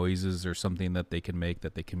 50 noises or something that they can make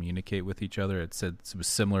that they communicate with each other. It said it was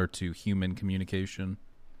similar to human communication.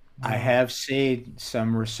 I have seen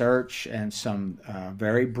some research and some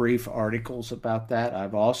very brief articles about that.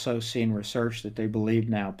 I've also seen research that they believe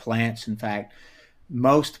now plants, in fact,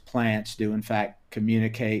 most plants do, in fact,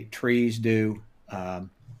 communicate. Trees do. I'm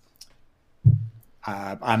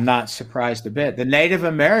not surprised a bit. The Native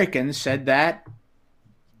Americans said that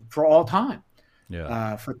for all time.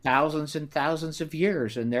 Yeah. For thousands and thousands of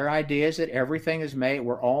years. And their idea is that everything is made,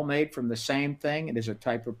 we're all made from the same thing. It is a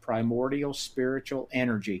type of primordial spiritual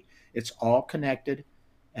energy. It's all connected,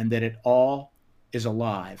 and that it all is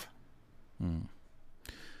alive.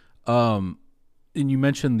 And you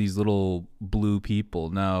mentioned these little blue people.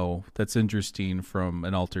 Now, that's interesting from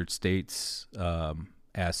an Altered States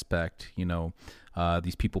aspect,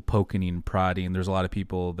 these people poking and prodding. There's a lot of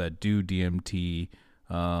people that do DMT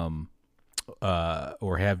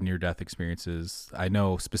or have near-death experiences. I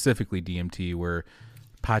know specifically DMT where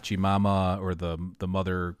Pachamama or the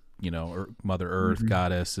mother, or Mother Earth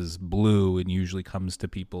goddess is blue and usually comes to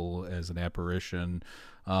people as an apparition.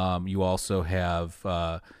 You also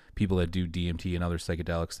have people that do DMT and other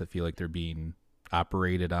psychedelics that feel like they're being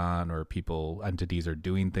operated on, or entities are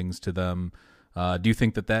doing things to them. Do you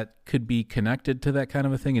think that could be connected to that kind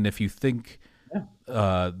of a thing? And if you think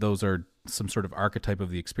those are some sort of archetype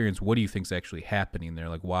of the experience, what do you think is actually happening there?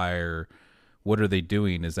 Like, what are they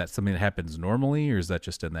doing? Is that something that happens normally, or is that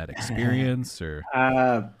just in that experience? Or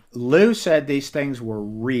Lou said these things were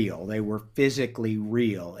real. They were physically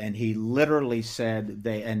real. And he literally said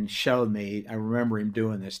and showed me, I remember him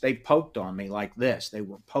doing this. They poked on me like this. They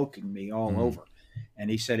were poking me all over.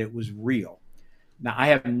 And he said it was real. Now, I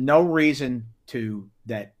have no reason to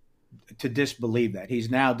disbelieve that.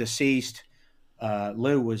 He's now deceased.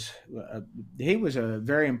 Lou was a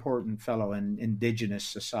very important fellow in indigenous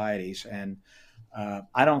societies, and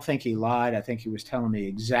I don't think he lied. I think he was telling me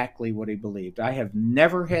exactly what he believed. I have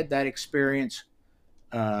never had that experience.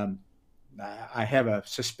 I have a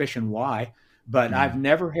suspicion why, but I've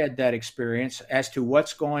never had that experience. As to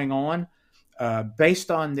what's going on, based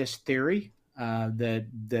on this theory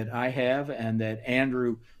that I have, and that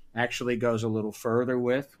Andrew actually goes a little further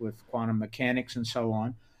with quantum mechanics and so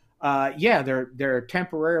on. They're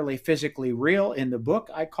temporarily physically real. In the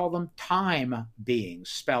book, I call them time beings,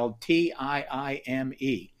 spelled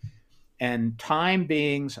Tiime. And time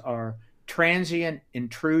beings are transient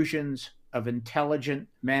intrusions of intelligent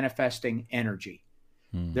manifesting energy.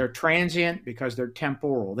 They're transient because they're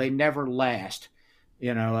temporal. They never last.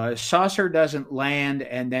 A saucer doesn't land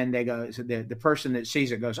and then they go, the person that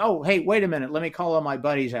sees it goes, oh, hey, wait a minute, let me call all my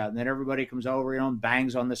buddies out. And then everybody comes over, and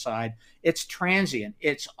bangs on the side. It's transient.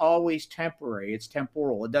 It's always temporary. It's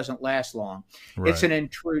temporal. It doesn't last long. Right.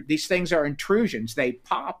 These things are intrusions. They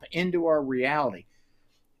pop into our reality.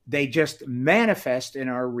 They just manifest in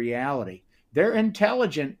our reality. They're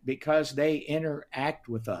intelligent because they interact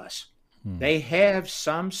with us. They have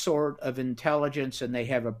some sort of intelligence and they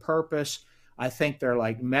have a purpose. I think they're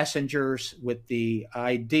like messengers, with the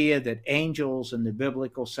idea that angels in the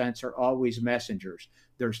biblical sense are always messengers.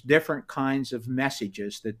 There's different kinds of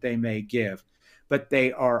messages that they may give, but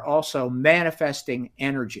they are also manifesting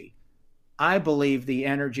energy. I believe the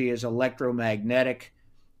energy is electromagnetic.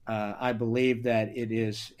 I believe that it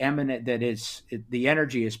is eminent, the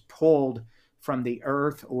energy is pulled from the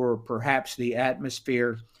earth or perhaps the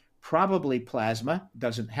atmosphere, probably plasma,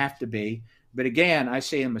 doesn't have to be. But again, I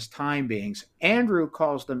see them as time beings. Andrew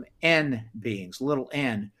calls them N beings, little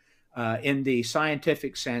n, in the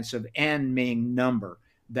scientific sense of n meaning number,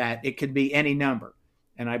 that it could be any number.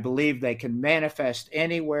 And I believe they can manifest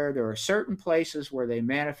anywhere. There are certain places where they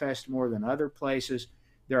manifest more than other places.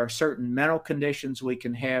 There are certain mental conditions we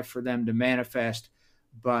can have for them to manifest.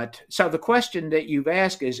 But so the question that you've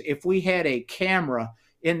asked is, if we had a camera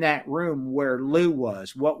in that room where Lou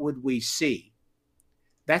was, what would we see?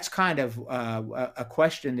 That's kind of a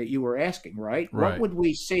question that you were asking, right? What would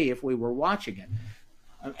we see if we were watching it?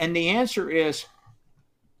 And the answer is,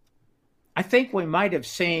 I think we might have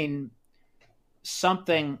seen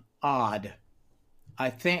something odd. I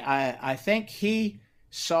think he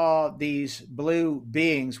saw these blue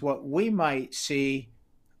beings. What we might see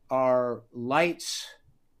are lights,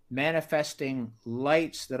 manifesting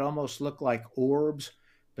lights that almost look like orbs,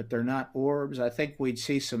 but they're not orbs. I think we'd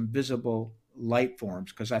see some visible light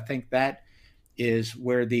forms, because I think that is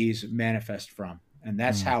where these manifest from, and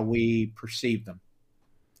that's how we perceive them.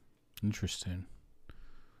 Interesting.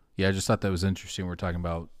 Yeah, I just thought that was interesting. We're talking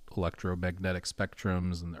about electromagnetic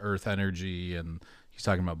spectrums and the earth energy, and he's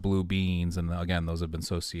talking about blue beings, and again, those have been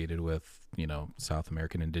associated with South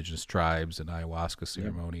American indigenous tribes and ayahuasca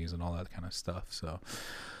ceremonies and all that kind of stuff. So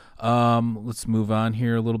let's move on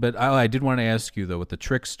here a little bit. I did want to ask you, though, with the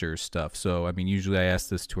trickster stuff. So, I mean, usually I ask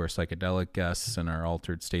this to our psychedelic guests and our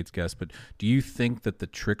altered states guests, but do you think that the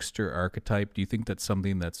trickster archetype, do you think that's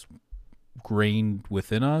something that's grained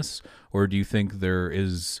within us? Or do you think do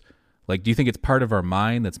you think it's part of our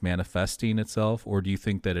mind that's manifesting itself? Or do you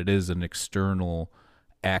think that it is an external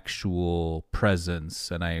actual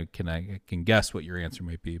presence? And I can guess what your answer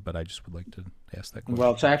might be, but I just would like to ask that question.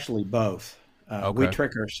 Well, it's actually both. Okay.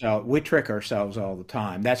 We trick ourselves all the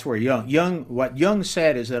time. That's where what Jung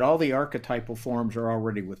said is that all the archetypal forms are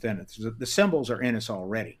already within us. The symbols are in us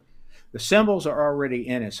already. The symbols are already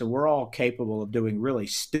in us, and we're all capable of doing really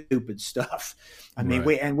stupid stuff. I mean,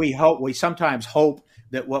 we sometimes hope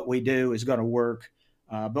that what we do is going to work.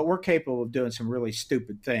 But we're capable of doing some really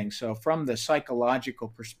stupid things. So from the psychological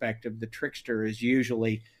perspective, the trickster is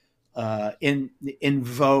usually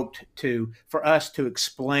invoked for us to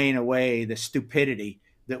explain away the stupidity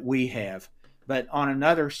that we have. But on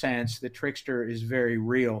another sense, the trickster is very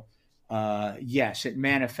real. Yes, it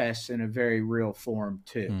manifests in a very real form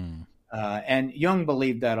too. And Jung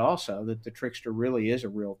believed that also, that the trickster really is a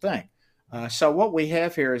real thing. So what we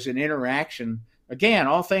have here is an interaction. Again,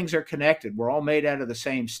 all things are connected. We're all made out of the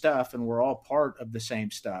same stuff, and we're all part of the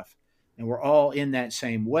same stuff, and we're all in that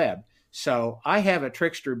same web. So I have a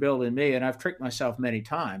trickster built in me, and I've tricked myself many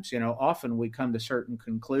times. Often we come to certain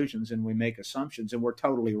conclusions and we make assumptions, and we're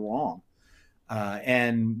totally wrong.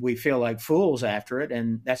 And we feel like fools after it,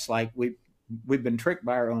 and that's like we've been tricked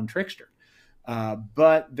by our own trickster.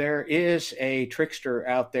 But there is a trickster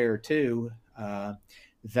out there too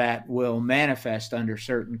that will manifest under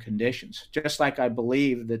certain conditions. Just like I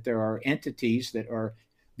believe that there are entities that are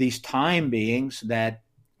these time beings that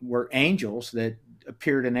were angels that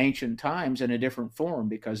appeared in ancient times in a different form,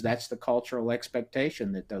 because that's the cultural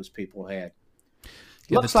expectation that those people had.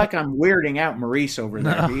 Looks like I'm weirding out Maurice over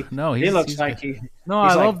there. He looks like he. No,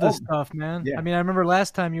 I love this stuff, man. Yeah. I mean, I remember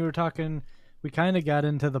last time you were talking, we kind of got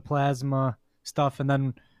into the plasma stuff, and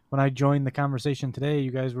then when I joined the conversation today,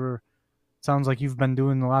 you guys were. Sounds like you've been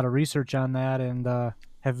doing a lot of research on that and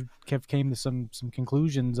have came to some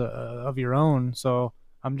conclusions of your own. So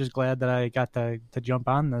I'm just glad that I got to jump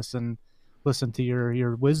on this and listen to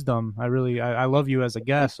your wisdom. I love you as a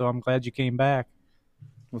guest, so I'm glad you came back.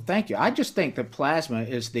 Well, thank you. I just think that plasma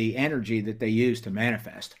is the energy that they use to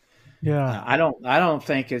manifest. Yeah, I don't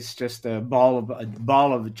think it's just a ball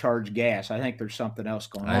of charged gas. I think there's something else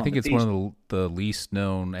going on. I think it's one of the least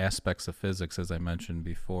known aspects of physics, as I mentioned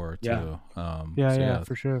before, too. Yeah,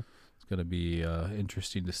 for sure. It's going to be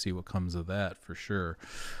interesting to see what comes of that, for sure.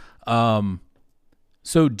 So,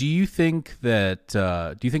 do you think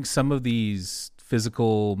some of these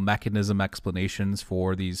physical mechanism explanations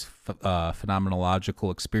for these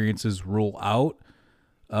phenomenological experiences rule out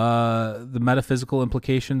the metaphysical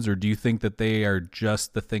implications, or do you think that they are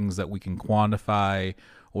just the things that we can quantify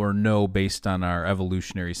or know based on our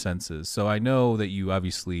evolutionary senses? So I know that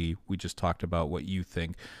we just talked about what you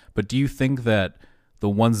think, but do you think that the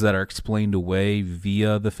ones that are explained away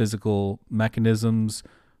via the physical mechanisms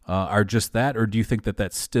are just that, or do you think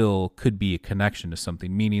that still could be a connection to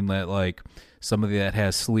something, meaning that like somebody that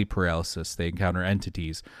has sleep paralysis, they encounter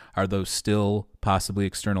entities, are those still possibly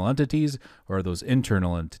external entities, or are those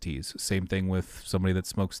internal entities? Same thing with somebody that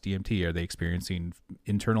smokes DMT, are they experiencing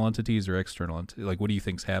internal entities or external entities? Like, what do you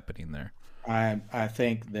think's happening there? I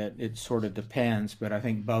think that it sort of depends, but I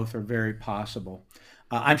think both are very possible.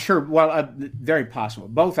 I'm sure, very possible.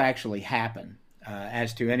 Both actually happen.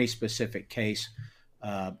 As to any specific case,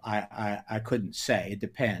 I couldn't say. It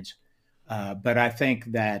depends. But I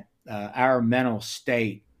think that our mental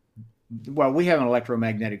state, we have an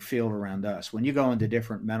electromagnetic field around us. When you go into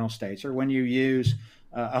different mental states, or when you use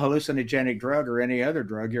a hallucinogenic drug or any other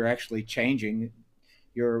drug, you're actually changing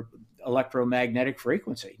your electromagnetic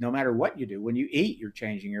frequency. No matter what you do, when you eat, you're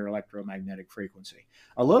changing your electromagnetic frequency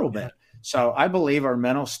a little bit. So I believe our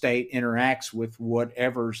mental state interacts with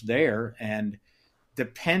whatever's there, and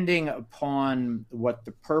depending upon what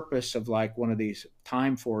the purpose of like one of these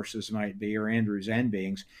time forces might be, or Andrew's end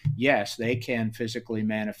beings, yes, they can physically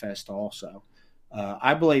manifest also.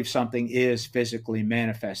 I believe something is physically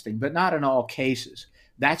manifesting, but not in all cases.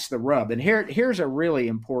 That's the rub. And here's a really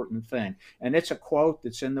important thing. And it's a quote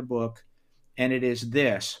that's in the book, and it is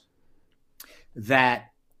this,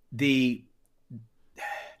 that the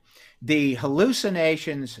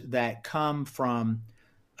hallucinations that come from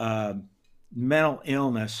mental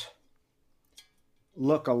illness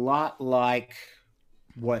look a lot like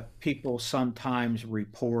what people sometimes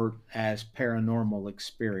report as paranormal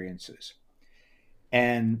experiences.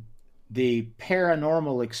 And the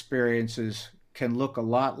paranormal experiences can look a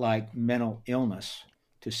lot like mental illness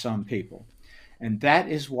to some people. And that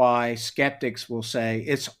is why skeptics will say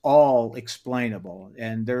it's all explainable.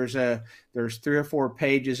 And there's 3 or 4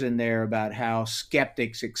 pages in there about how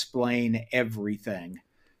skeptics explain everything.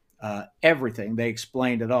 Everything. They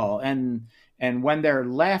explained it all. And when they're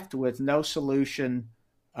left with no solution,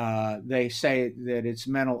 they say that it's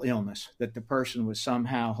mental illness, that the person was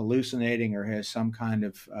somehow hallucinating or has some kind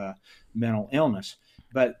of mental illness.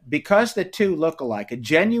 But because the two look alike, a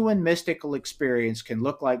genuine mystical experience can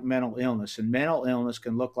look like mental illness, and mental illness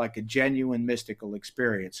can look like a genuine mystical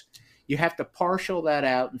experience. You have to partial that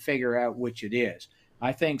out and figure out which it is.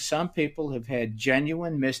 I think some people have had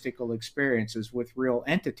genuine mystical experiences with real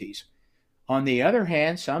entities On the other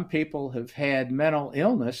hand, some people have had mental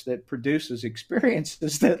illness that produces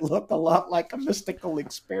experiences that look a lot like a mystical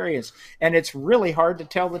experience. And it's really hard to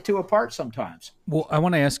tell the two apart sometimes. Well, I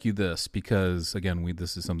want to ask you this because, again,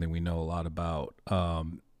 this is something we know a lot about.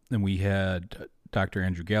 And we had Dr.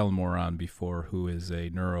 Andrew Gallimore on before, who is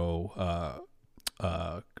a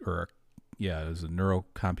is a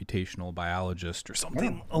neurocomputational biologist or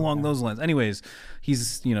something along those lines. Anyways, he's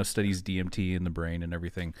studies DMT in the brain and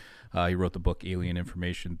everything. He wrote the book Alien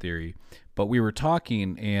Information Theory. But we were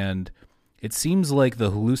talking, and it seems like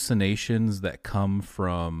the hallucinations that come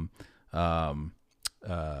from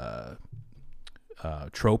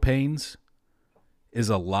tropanes is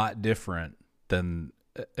a lot different than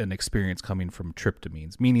an experience coming from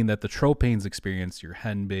tryptamines, meaning that the tropanes experience, your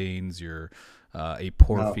henbanes, your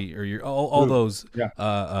aporphine, or your all those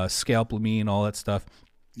scalplamine, all that stuff.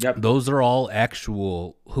 Yep. Those are all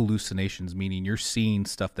actual hallucinations, meaning you're seeing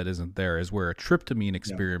stuff that isn't there. Is where a tryptamine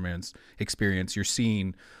experience, you're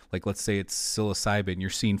seeing, like, let's say it's psilocybin, you're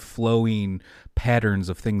seeing flowing patterns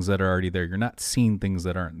of things that are already there. You're not seeing things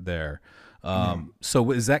that aren't there.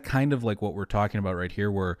 So is that kind of like what we're talking about right here,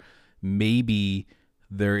 where maybe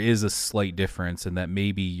there is a slight difference, and that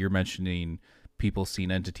maybe you're mentioning people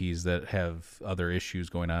seeing entities that have other issues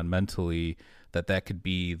going on mentally, that could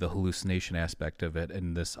be the hallucination aspect of it,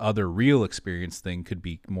 and this other real experience thing could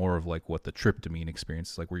be more of like what the tryptamine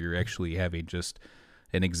experience is like, where you're actually having just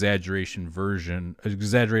an exaggerated version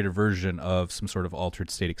of some sort of altered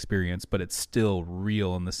state experience, but it's still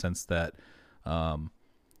real in the sense that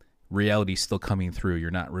reality's still coming through. You're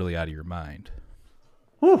not really out of your mind.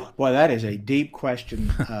 Whew, boy, that is a deep question.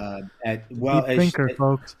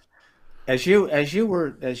 Folks. As you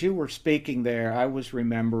were speaking there, I was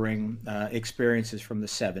remembering experiences from the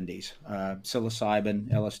 70s,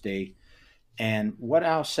 psilocybin, LSD. And what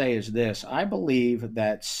I'll say is this: I believe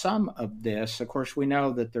that some of this, of course, we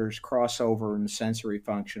know that there's crossover in sensory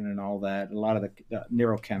function and all that. A lot of the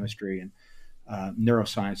neurochemistry and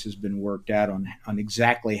neuroscience has been worked out on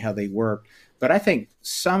exactly how they work. But I think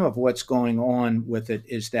some of what's going on with it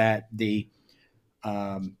is that the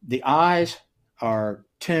eyes are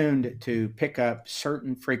tuned to pick up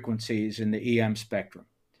certain frequencies in the EM spectrum.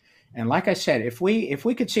 And like I said, if we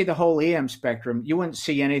could see the whole EM spectrum, you wouldn't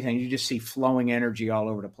see anything. You just see flowing energy all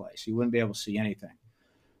over the place. You wouldn't be able to see anything.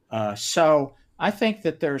 So I think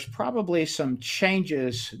that there's probably some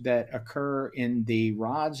changes that occur in the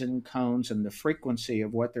rods and cones and the frequency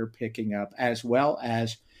of what they're picking up, as well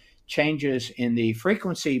as changes in the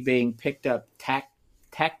frequency being picked up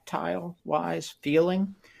tactile-wise,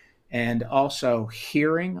 feeling, and also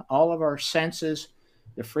hearing. All of our senses,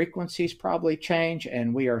 the frequencies probably change,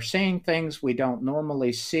 and we are seeing things we don't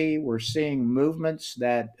normally see. We're seeing movements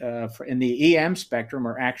that in the EM spectrum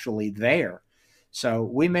are actually there. So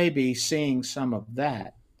we may be seeing some of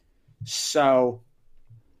that. So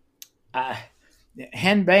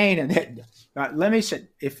henbane, and let me say,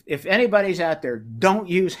 if anybody's out there, don't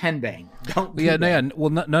use henbane. Don't. Well,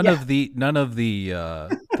 none of the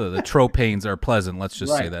tropanes are pleasant. Let's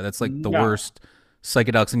just say that. That's like the worst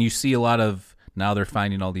psychedelics, and you see a lot of, now they're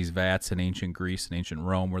finding all these vats in ancient Greece and ancient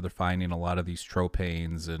Rome where they're finding a lot of these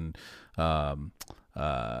tropanes and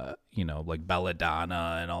like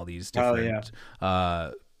belladonna and all these different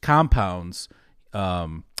compounds.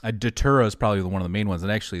 Datura is probably one of the main ones,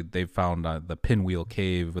 and actually they found the Pinwheel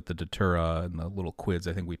Cave with the Datura and the little quids.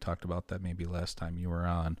 I think we talked about that maybe last time you were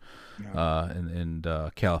on in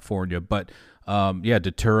California. But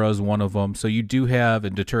Datura is one of them. So you do have,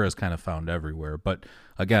 and Datura is kind of found everywhere. But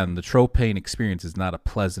again, the tropane experience is not a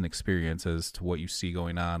pleasant experience as to what you see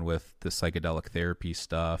going on with the psychedelic therapy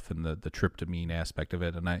stuff and the tryptamine aspect of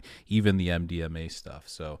it, and even the MDMA stuff.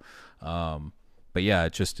 So, but yeah,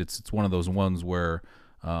 it's one of those ones where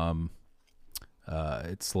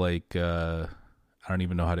it's like I don't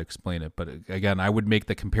even know how to explain it. But again, I would make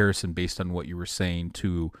the comparison based on what you were saying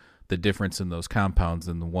to the difference in those compounds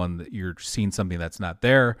and the one that you're seeing something that's not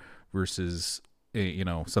there versus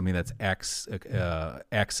something that's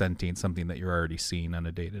accenting something that you're already seeing on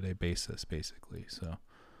a day-to-day basis, basically. So.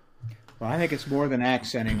 Well, I think it's more than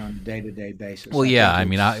accenting on a day-to-day basis. Well,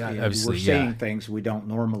 obviously, we're seeing things we don't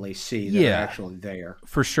normally see that are actually there.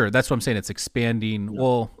 For sure. That's what I'm saying. It's expanding. Yeah.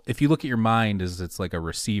 Well, if you look at your mind as it's like a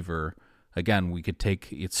receiver, again,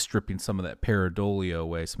 it's stripping some of that pareidolia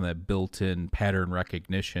away, some of that built-in pattern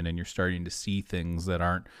recognition, and you're starting to see things that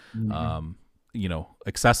aren't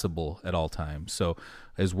accessible at all times. So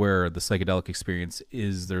is where the psychedelic experience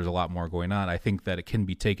is. There's a lot more going on. I think that it can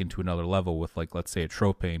be taken to another level with, like, let's say a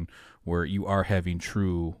tropane, where you are having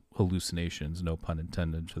true hallucinations, no pun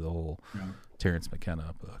intended to the whole Terence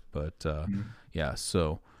McKenna book. But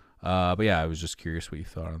so But yeah, I was just curious what you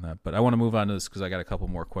thought on that. But I want to move on to this because I got a couple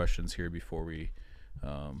more questions here before we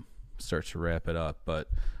start to wrap it up. But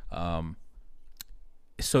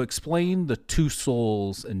so explain the two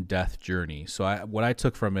souls and death journey. So what I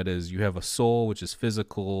took from it is you have a soul which is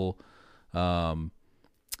physical,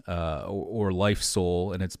 or life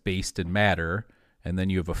soul, and it's based in matter, and then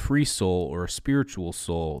you have a free soul or a spiritual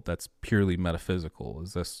soul that's purely metaphysical.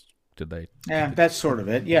 Is this? Yeah, that's sort of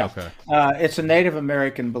it. Yeah. Okay. It's a Native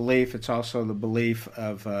American belief. It's also the belief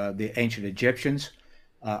of the ancient Egyptians.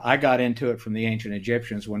 I got into it from the ancient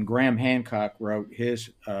Egyptians when Graham Hancock wrote his.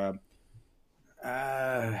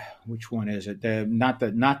 Which one is it? Not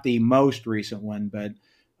the most recent one, but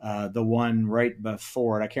the one right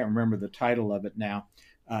before it. I can't remember the title of it now.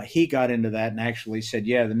 He got into that and actually said,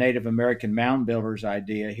 yeah, the Native American mound builders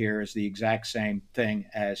idea here is the exact same thing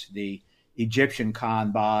as the Egyptian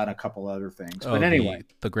Kanba and a couple other things. But anyway.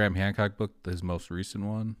 The Graham Hancock book, his most recent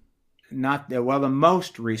one? The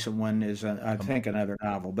most recent one is, I think, another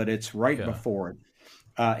novel, but it's right before it.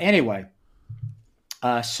 Anyway.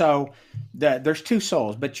 So there's two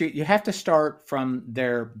souls, but you have to start from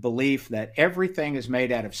their belief that everything is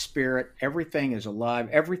made out of spirit, everything is alive,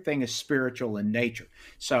 everything is spiritual in nature.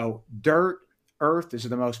 So earth is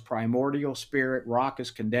the most primordial spirit, rock is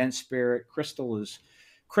condensed spirit,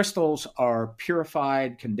 crystals are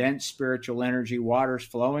purified, condensed spiritual energy, water's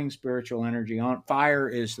flowing spiritual energy, fire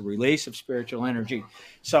is the release of spiritual energy.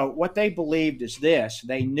 So what they believed is this: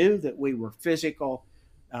 they knew that we were physical,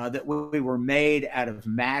 that we were made out of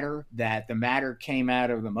matter, that the matter came out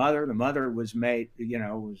of the mother. The mother was made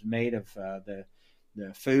of the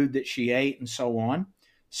food that she ate and so on.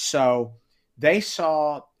 So they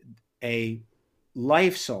saw a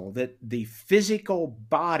life soul, that the physical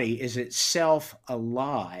body is itself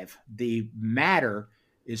alive. The matter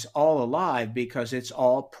is all alive because it's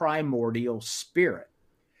all primordial spirit.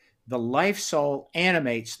 The life soul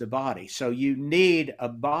animates the body. So you need a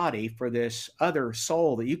body for this other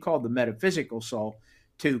soul that you call the metaphysical soul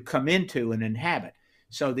to come into and inhabit.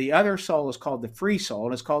 So the other soul is called the free soul,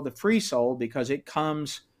 and it's called the free soul because it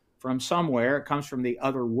comes from somewhere. It comes from the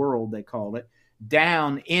other world, they call it,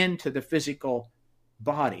 down into the physical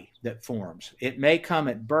body that forms. It may come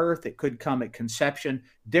at birth. It could come at conception.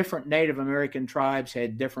 Different Native American tribes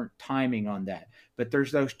had different timing on that. But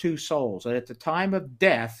there's those two souls. And at the time of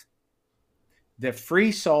death, the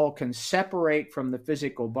free soul can separate from the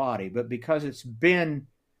physical body, but because it's been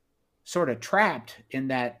sort of trapped in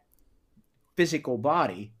that physical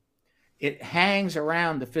body, it hangs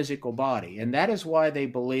around the physical body. And that is why they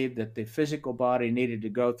believed that the physical body needed to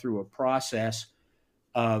go through a process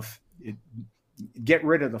of get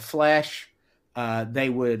rid of the flesh. They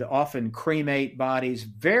would often cremate bodies.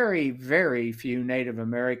 Very, very few Native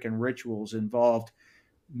American rituals involved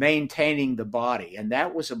maintaining the body, and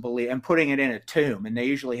that was a belief, and putting it in a tomb, and they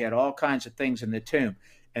usually had all kinds of things in the tomb,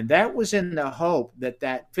 and that was in the hope that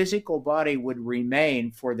that physical body would remain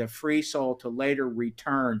for the free soul to later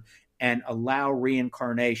return and allow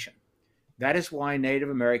reincarnation. That is why Native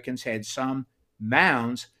Americans had some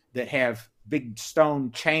mounds that have big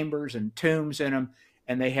stone chambers and tombs in them,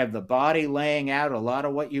 and they have the body laying out, a lot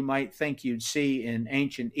of what you might think you'd see in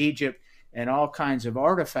ancient Egypt, and all kinds of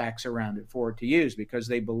artifacts around it for it to use, because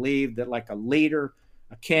they believed that like a leader,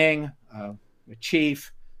 a king, a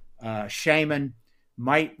chief, shaman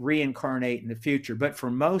might reincarnate in the future. But for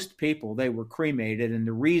most people, they were cremated, and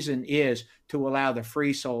the reason is to allow the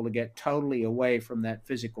free soul to get totally away from that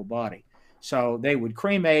physical body. So they would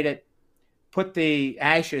cremate it, put the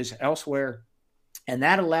ashes elsewhere, and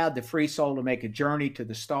that allowed the free soul to make a journey to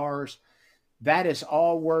the stars. That is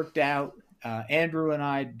all worked out. Andrew and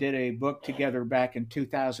I did a book together back in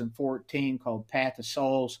 2014 called Path of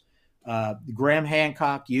Souls. Graham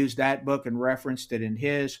Hancock used that book and referenced it in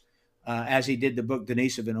his, as he did the book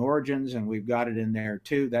Denisovan Origins, and we've got it in there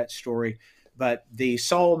too, that story. But the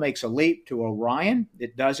soul makes a leap to Orion.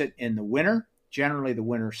 It does it in the winter, generally the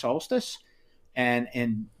winter solstice, and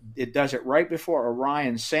it does it right before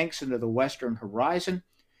Orion sinks into the western horizon.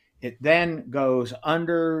 It then goes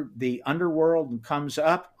under the underworld and comes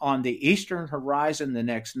up on the eastern horizon the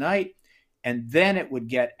next night. And then it would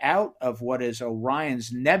get out of what is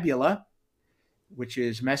Orion's nebula, which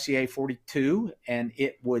is Messier 42. And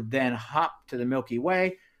it would then hop to the Milky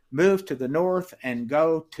Way, move to the north, and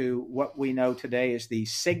go to what we know today as the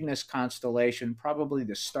Cygnus constellation, probably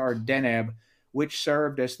the star Deneb, which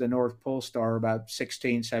served as the North Pole star about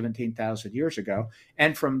 17,000 years ago.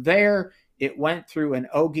 And from there, it went through an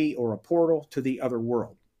ogi or a portal to the other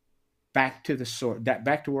world, back to the source,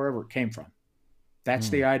 back to wherever it came from. That's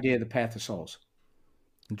the idea of the Path of Souls.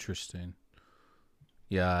 Interesting.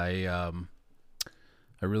 Yeah,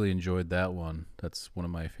 I really enjoyed that one. That's one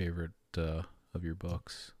of my favorite of your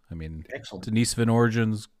books. I mean, Excellent. Denisovan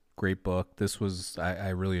Origins, great book. This was I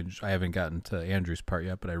really I haven't gotten to Andrew's part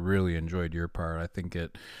yet, but I really enjoyed your part. I think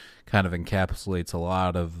it kind of encapsulates a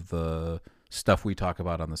lot of the stuff we talk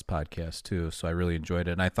about on this podcast too. So I really enjoyed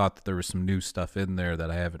it, and I thought that there was some new stuff in there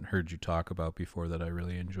that I haven't heard you talk about before that I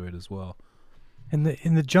really enjoyed as well. And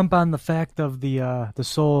the jump on the fact of the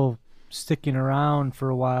soul sticking around for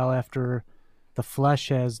a while after the flesh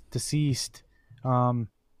has deceased. When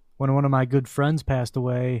one of my good friends passed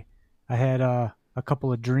away, I had a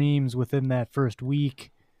couple of dreams within that first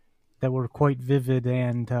week that were quite vivid,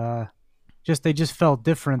 and they just felt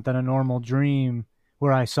different than a normal dream,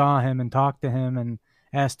 where I saw him and talked to him and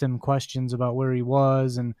asked him questions about where he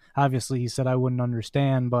was, and obviously he said I wouldn't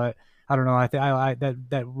understand, but I don't know. I think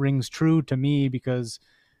that rings true to me, because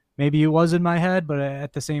maybe it was in my head, but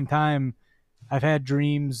at the same time, I've had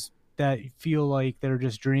dreams that feel like they're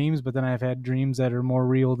just dreams, but then I've had dreams that are more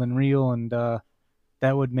real than real, and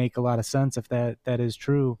that would make a lot of sense if that is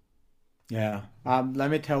true. Yeah. Let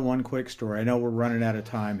me tell one quick story. I know we're running out of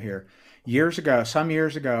time here. Some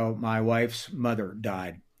years ago, my wife's mother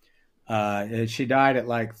died. She died at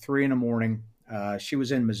like 3 a.m. She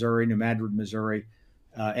was in Missouri, New Madrid, Missouri.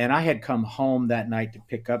 And I had come home that night to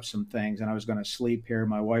pick up some things, and I was going to sleep here.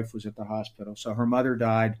 My wife was at the hospital. So her mother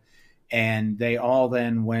died, and they all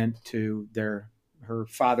then went to her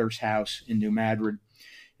father's house in New Madrid.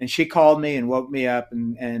 And she called me and woke me up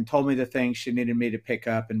and told me the things she needed me to pick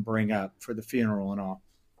up and bring up for the funeral and all.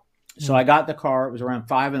 So I got in the car. It was around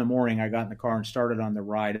 5 a.m. I got in the car and started on the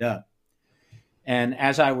ride up. And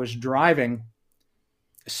as I was driving,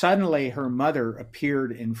 suddenly her mother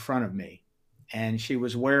appeared in front of me. And she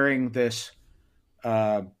was wearing this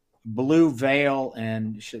blue veil,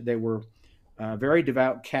 and they were very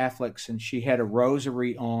devout Catholics, and she had a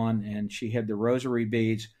rosary on, and she had the rosary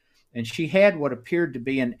beads, and she had what appeared to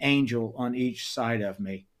be an angel on each side of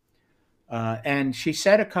me. And she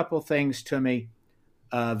said a couple things to me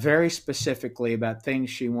very specifically about things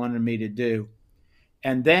she wanted me to do.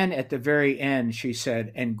 And then at the very end, she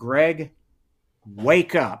said, "And Greg,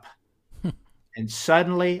 wake up." And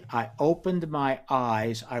suddenly I opened my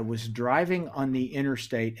eyes. I was driving on the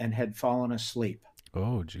interstate and had fallen asleep.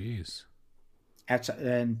 Oh, geez. That's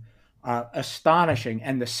astonishing.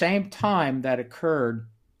 And the same time that occurred,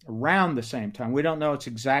 around the same time, we don't know it's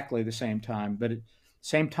exactly the same time, but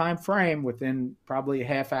same time frame, within probably a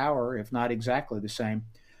half hour, if not exactly the same.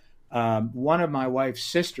 One of my wife's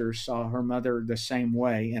sisters saw her mother the same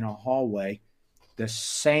way in a hallway, the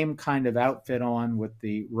same kind of outfit on with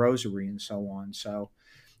the rosary and so on. So,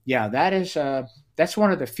 yeah, that's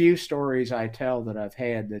one of the few stories I tell that I've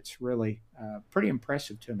had that's really pretty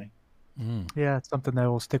impressive to me. Yeah, it's something that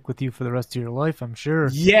will stick with you for the rest of your life, I'm sure.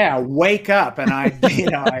 Yeah, wake up, and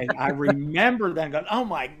I remember then going, "Oh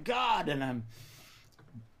my God!" And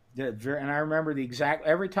I remember the exact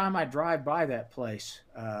every time I drive by that place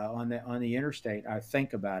on the interstate, I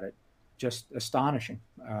think about it. Just astonishing.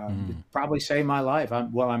 It probably saved my life.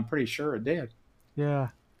 I'm pretty sure it did. Yeah.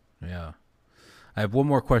 Yeah. I have one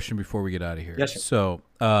more question before we get out of here. Yes, sir.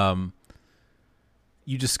 So,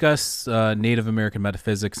 you discuss Native American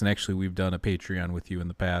metaphysics, and actually we've done a Patreon with you in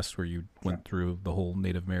the past where you went through the whole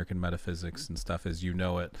Native American metaphysics and stuff as you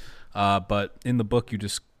know it. But in the book, you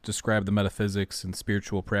just describe the metaphysics and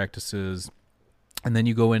spiritual practices, and then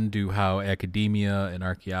you go into how academia and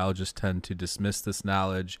archaeologists tend to dismiss this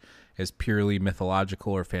knowledge as purely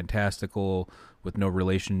mythological or fantastical with no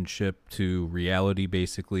relationship to reality,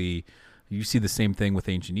 basically. You see the same thing with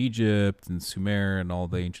ancient Egypt and Sumer and all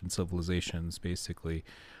the ancient civilizations, basically.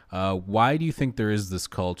 Why do you think there is this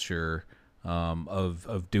culture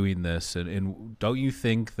of doing this? And don't you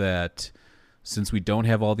think that since we don't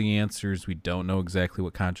have all the answers, we don't know exactly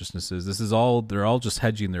what consciousness is, they're all just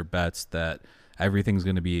hedging their bets that everything's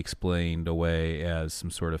going to be explained away as some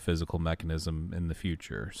sort of physical mechanism in the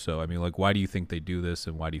future? So, I mean, like, why do you think they do this,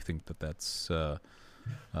 and why do you think that that's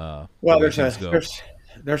well,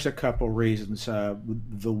 there's a couple reasons.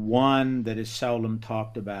 The one that is seldom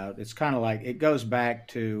talked about, it's kind of like, it goes back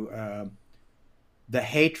to the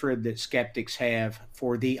hatred that skeptics have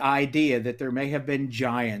for the idea that there may have been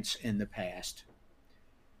giants in the past.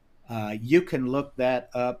 You can look that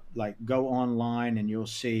up, like go online and you'll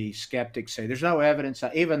see skeptics say there's no evidence,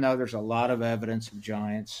 even though there's a lot of evidence of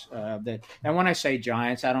giants. And when I say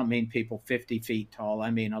giants, I don't mean people 50 feet tall.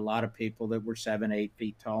 I mean a lot of people that were 7, 8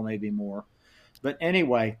 feet tall, maybe more. But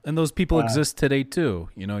anyway. And those people exist today too.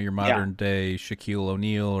 You know, your modern day Shaquille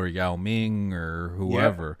O'Neal or Yao Ming or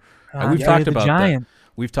whoever. Yeah. We've talked about that.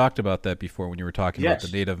 We've talked about that before when you were talking Yes.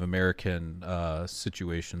 about the Native American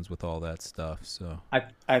situations with all that stuff. So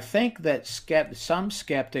I think that some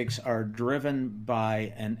skeptics are driven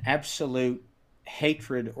by an absolute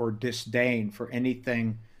hatred or disdain for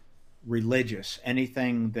anything religious,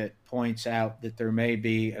 anything that points out that there may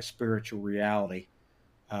be a spiritual reality.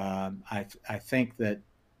 I think that,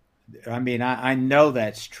 I mean, I know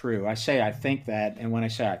that's true. I say I think that, and when I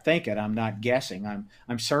say I think it, I'm not guessing.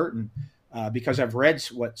 I'm certain, because I've read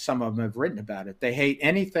what some of them have written about it. They hate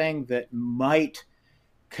anything that might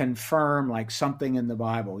confirm like something in the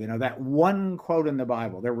Bible. You know, that one quote in the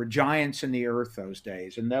Bible, there were giants in the earth those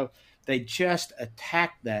days, and though they just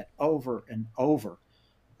attacked that over and over.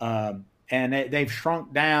 And they've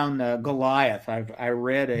shrunk down Goliath. I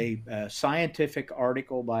read a scientific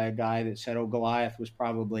article by a guy that said, Goliath was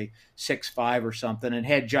probably 6'5" or something and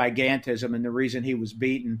had gigantism. And the reason he was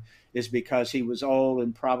beaten is because he was old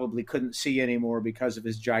and probably couldn't see anymore because of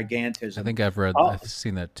his gigantism. I think I've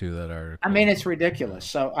seen that too, that article. I mean, it's ridiculous.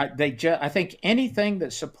 So I think anything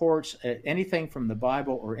that supports anything from the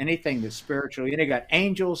Bible or anything that's spiritual, you got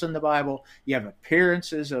angels in the Bible, you have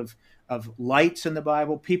appearances of lights in the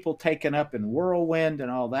Bible, people taken up in whirlwind and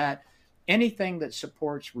all that. Anything that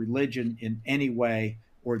supports religion in any way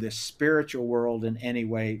or the spiritual world in any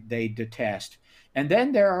way, they detest. And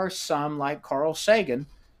then there are some like Carl Sagan,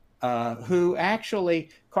 who actually,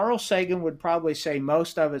 Carl Sagan would probably say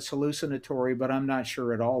most of it's hallucinatory, but I'm not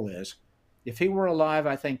sure it all is. If he were alive,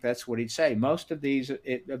 I think that's what he'd say. Most of these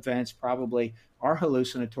events probably are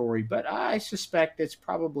hallucinatory, but I suspect it's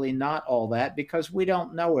probably not all that because we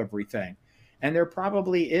don't know everything. And there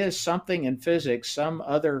probably is something in physics, some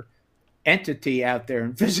other entity out there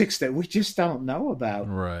in physics that we just don't know about.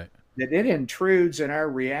 Right. That it intrudes in our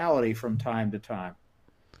reality from time to time.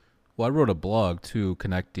 Well, I wrote a blog too,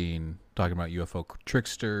 talking about UFO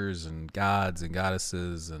tricksters and gods and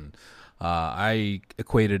goddesses, and I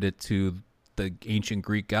equated it to the ancient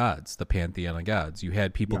Greek gods, the pantheon of gods. You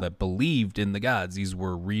had people that believed in the gods. These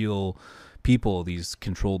were real people. These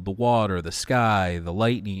controlled the water, the sky, the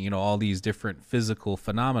lightning, all these different physical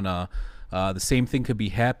phenomena. The same thing could be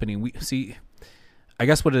happening. I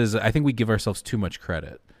guess what it is, I think we give ourselves too much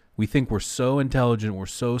credit. We think we're so intelligent, we're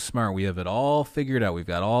so smart, we have it all figured out. We've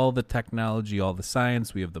got all the technology, all the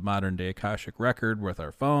science. We have the modern day Akashic record with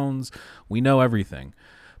our phones. We know everything.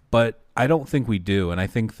 But I don't think we do. And I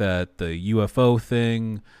think that the UFO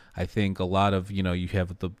thing, I think a lot of, you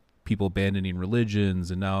have the people abandoning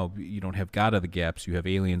religions, and now you don't have God of the gaps, you have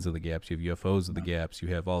aliens of the gaps, you have UFOs of the gaps, you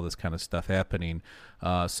have all this kind of stuff happening.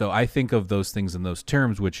 So I think of those things in those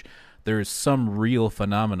terms, which there is some real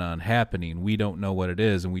phenomenon happening. We don't know what it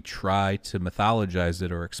is, and we try to mythologize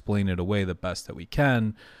it or explain it away the best that we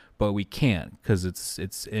can, but we can't, because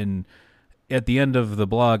it's in. At the end of the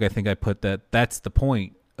blog, I think I put that's the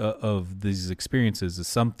point of these experiences, is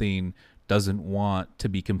something doesn't want to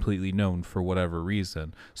be completely known for whatever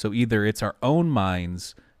reason. So either it's our own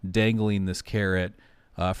minds dangling this carrot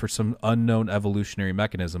for some unknown evolutionary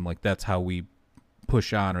mechanism, like that's how we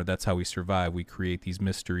push on, or that's how we survive. We create these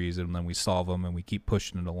mysteries and then we solve them and we keep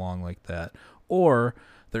pushing it along like that. Or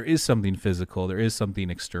there is something physical, there is something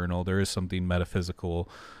external, there is something metaphysical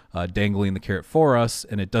dangling the carrot for us,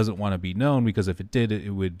 and it doesn't want to be known, because if it did,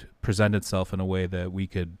 it would present itself in a way that we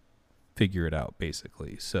could figure it out,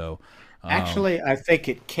 basically. So actually, I think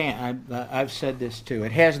it can't. I've said this too.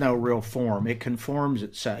 It has no real form. It conforms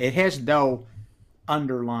itself. It has no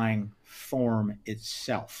underlying form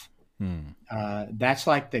itself. That's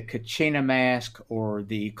like the Kachina mask or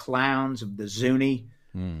the clowns of the Zuni.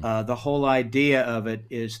 The whole idea of it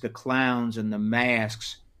is the clowns and the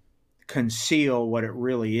masks conceal what it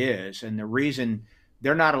really is. And the reason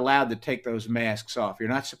they're not allowed to take those masks off, you're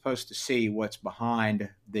not supposed to see what's behind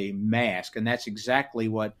the mask. And that's exactly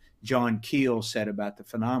what John Keel said about the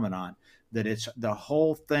phenomenon, that it's the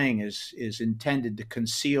whole thing is intended to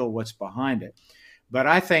conceal what's behind it. But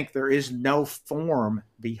I think there is no form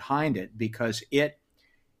behind it, because it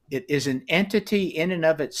is an entity in and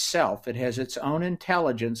of itself. It has its own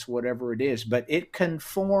intelligence, whatever it is, but it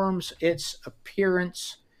conforms its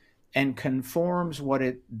appearance and conforms what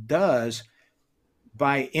it does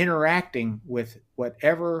by interacting with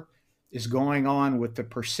whatever is going on with the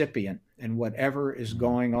percipient and whatever is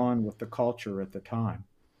going on with the culture at the time.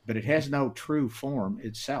 But it has no true form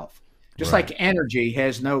itself. Just like energy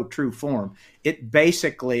has no true form. It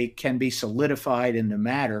basically can be solidified into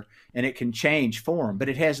matter, and it can change form, but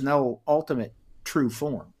it has no ultimate true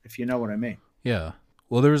form, if you know what I mean. Yeah.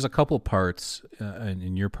 Well, there was a couple parts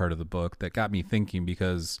in your part of the book that got me thinking,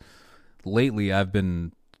 because lately I've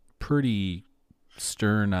been pretty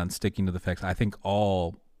stern on sticking to the facts. I think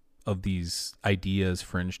all of these ideas,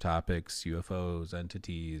 fringe topics, UFOs,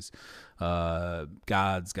 entities,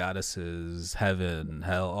 gods, goddesses, heaven,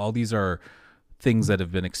 hell. All these are things that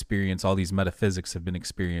have been experienced. All these metaphysics have been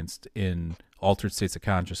experienced in altered states of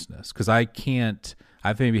consciousness. Because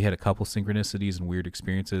I've maybe had a couple synchronicities and weird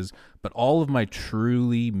experiences, but all of my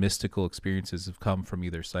truly mystical experiences have come from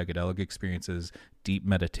either psychedelic experiences, deep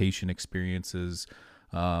meditation experiences,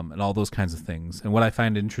 and all those kinds of things. And what I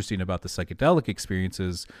find interesting about the psychedelic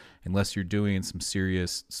experiences, unless you're doing some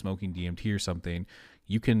serious smoking DMT or something,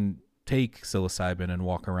 you can take psilocybin and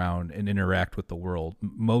walk around and interact with the world.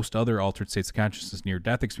 Most other altered states of consciousness,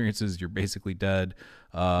 near-death experiences, you're basically dead.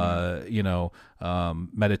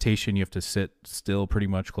 Meditation, you have to sit still, pretty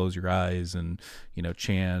much close your eyes and,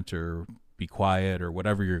 chant or be quiet or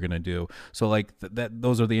whatever you're going to do. So like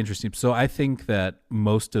those are the interesting. So I think that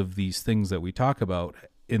most of these things that we talk about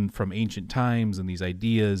from ancient times and these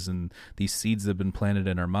ideas and these seeds that have been planted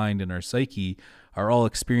in our mind and our psyche are all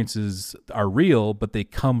experiences, are real, but they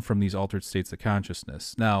come from these altered states of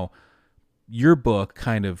consciousness. Now, your book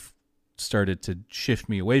kind of started to shift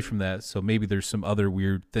me away from that. So maybe there's some other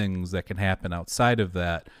weird things that can happen outside of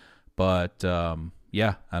that. But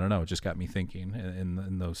yeah, I don't know. It just got me thinking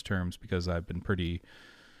in those terms, because I've been pretty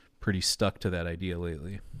stuck to that idea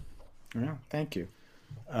lately. Yeah, thank you.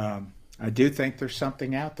 I do think there's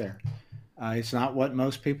something out there. It's not what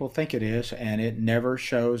most people think it is, and it never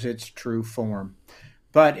shows its true form.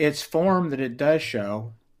 But its form that it does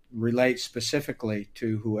show relates specifically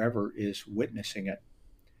to whoever is witnessing it.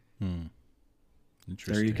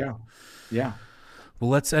 Interesting. There you go. Yeah. Well,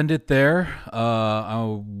 let's end it there.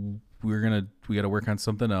 We got to work on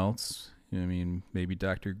something else. I mean, maybe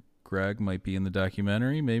Dr. Greg might be in the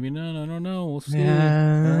documentary. Maybe not. I don't know. We'll see.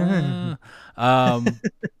 Yeah.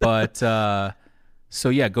 So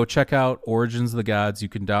yeah, go check out Origins of the Gods. You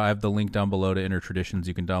can I have the link down below to Inner Traditions.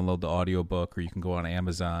 You can download the audiobook, or you can go on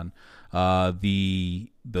Amazon. The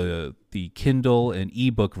Kindle and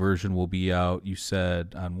ebook version will be out. You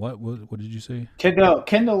said on what did you say?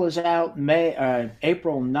 Kindle is out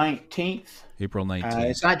April 19th. April 19th.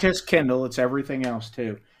 It's not just Kindle; it's everything else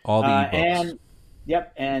too. All the ebooks.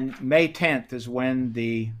 And May 10th is when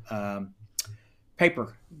the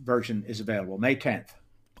paper version is available. May 10th.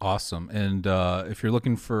 Awesome. And if you're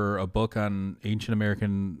looking for a book on ancient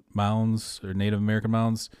American mounds or Native American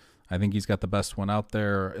mounds, I think he's got the best one out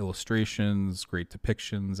there. Illustrations, great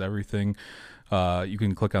depictions, everything. You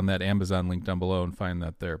can click on that Amazon link down below and find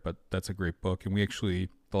that there. But that's a great book. And we actually,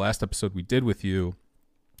 the last episode we did with you,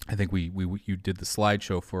 I think you did the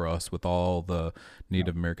slideshow for us with all the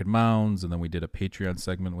Native American mounds, and then we did a Patreon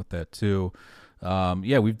segment with that too.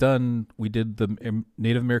 We did the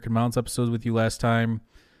Native American mounds episodes with you last time.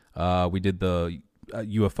 We did the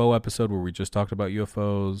UFO episode where we just talked about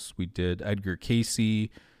UFOs. We did Edgar Cayce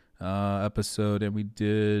episode, and we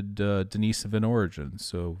did Denisovan Origins.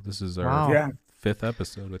 So this is our fifth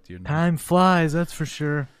episode with you now. Time flies, that's for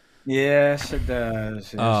sure. Yes, it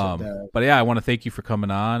does. It does. But yeah, I want to thank you for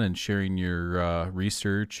coming on and sharing your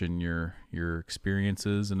research and your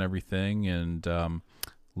experiences and everything. And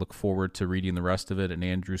look forward to reading the rest of it in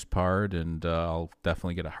Andrew's part, and I'll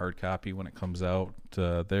definitely get a hard copy when it comes out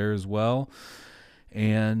there as well.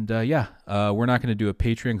 And we're not going to do a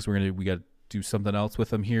Patreon because we got to do something else with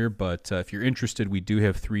them here. But if you're interested, we do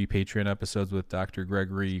have 3 Patreon episodes with Dr.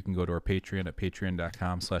 Gregory. You can go to our Patreon at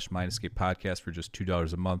patreon.com/MindEscapePodcast for just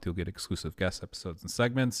 $2 a month. You'll get exclusive guest episodes and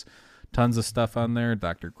segments. Tons of stuff on there.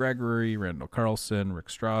 Dr. Gregory, Randall Carlson, Rick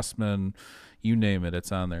Strassman, you name it,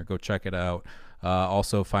 it's on there. Go check it out.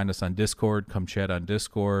 Also find us on Discord. Come chat on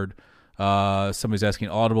Discord. Somebody's asking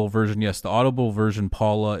Audible version. Yes, the Audible version,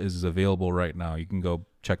 Paula, is available right now. You can go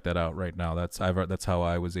check that out right now. That's how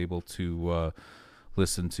I was able to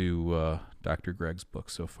listen to Dr. Greg's book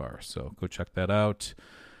so far. So go check that out.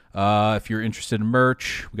 If you're interested in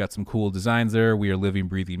merch, we got some cool designs there. We are Living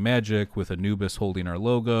Breathing Magic with Anubis holding our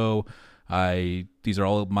logo. These are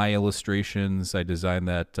all my illustrations. I designed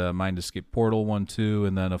that Mind Escape Portal one too,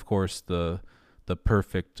 and then of course the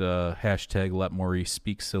perfect hashtag Let Maurice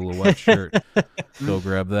Speak silhouette shirt. Go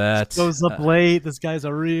grab that. Goes up late. This guy's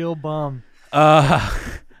a real bum.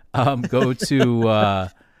 Go to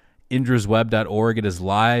indrasweb.org. It is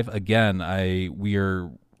live again.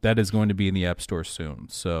 That is going to be in the App Store soon.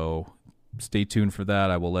 So stay tuned for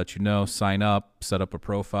that. I will let you know. Sign up, set up a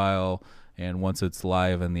profile, and once it's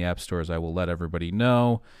live in the App Stores, I will let everybody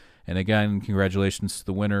know. And again, congratulations to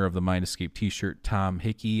the winner of the Mind Escape t-shirt, Tom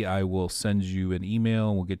Hickey. I will send you an email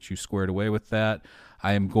and we'll get you squared away with that.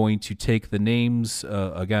 I am going to take the names,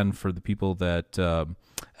 again, for the people that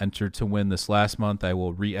entered to win this last month. I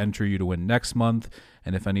will re-enter you to win next month.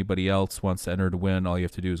 And if anybody else wants to enter to win, all you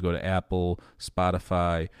have to do is go to Apple,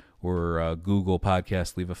 Spotify, or Google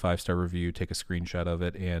Podcast, leave a 5-star review, take a screenshot of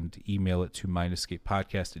it, and email it to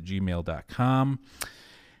mindscapepodcast@gmail.com.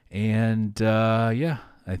 And yeah,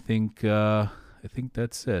 I think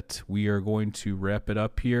that's it. We are going to wrap it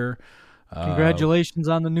up here. Congratulations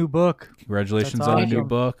on the new book. Congratulations on the new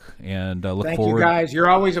book, and look Thank forward. you, guys. You're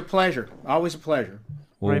always a pleasure. Always a pleasure.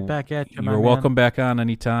 Well, right back at you, You're welcome back on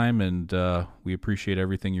anytime, and we appreciate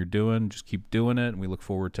everything you're doing. Just keep doing it, and we look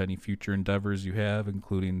forward to any future endeavors you have,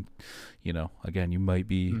 including, again, you might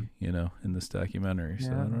be, in this documentary.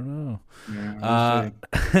 So I don't know.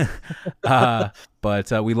 Yeah,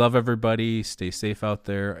 but we love everybody. Stay safe out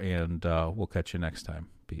there, and we'll catch you next time.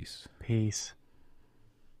 Peace. Peace.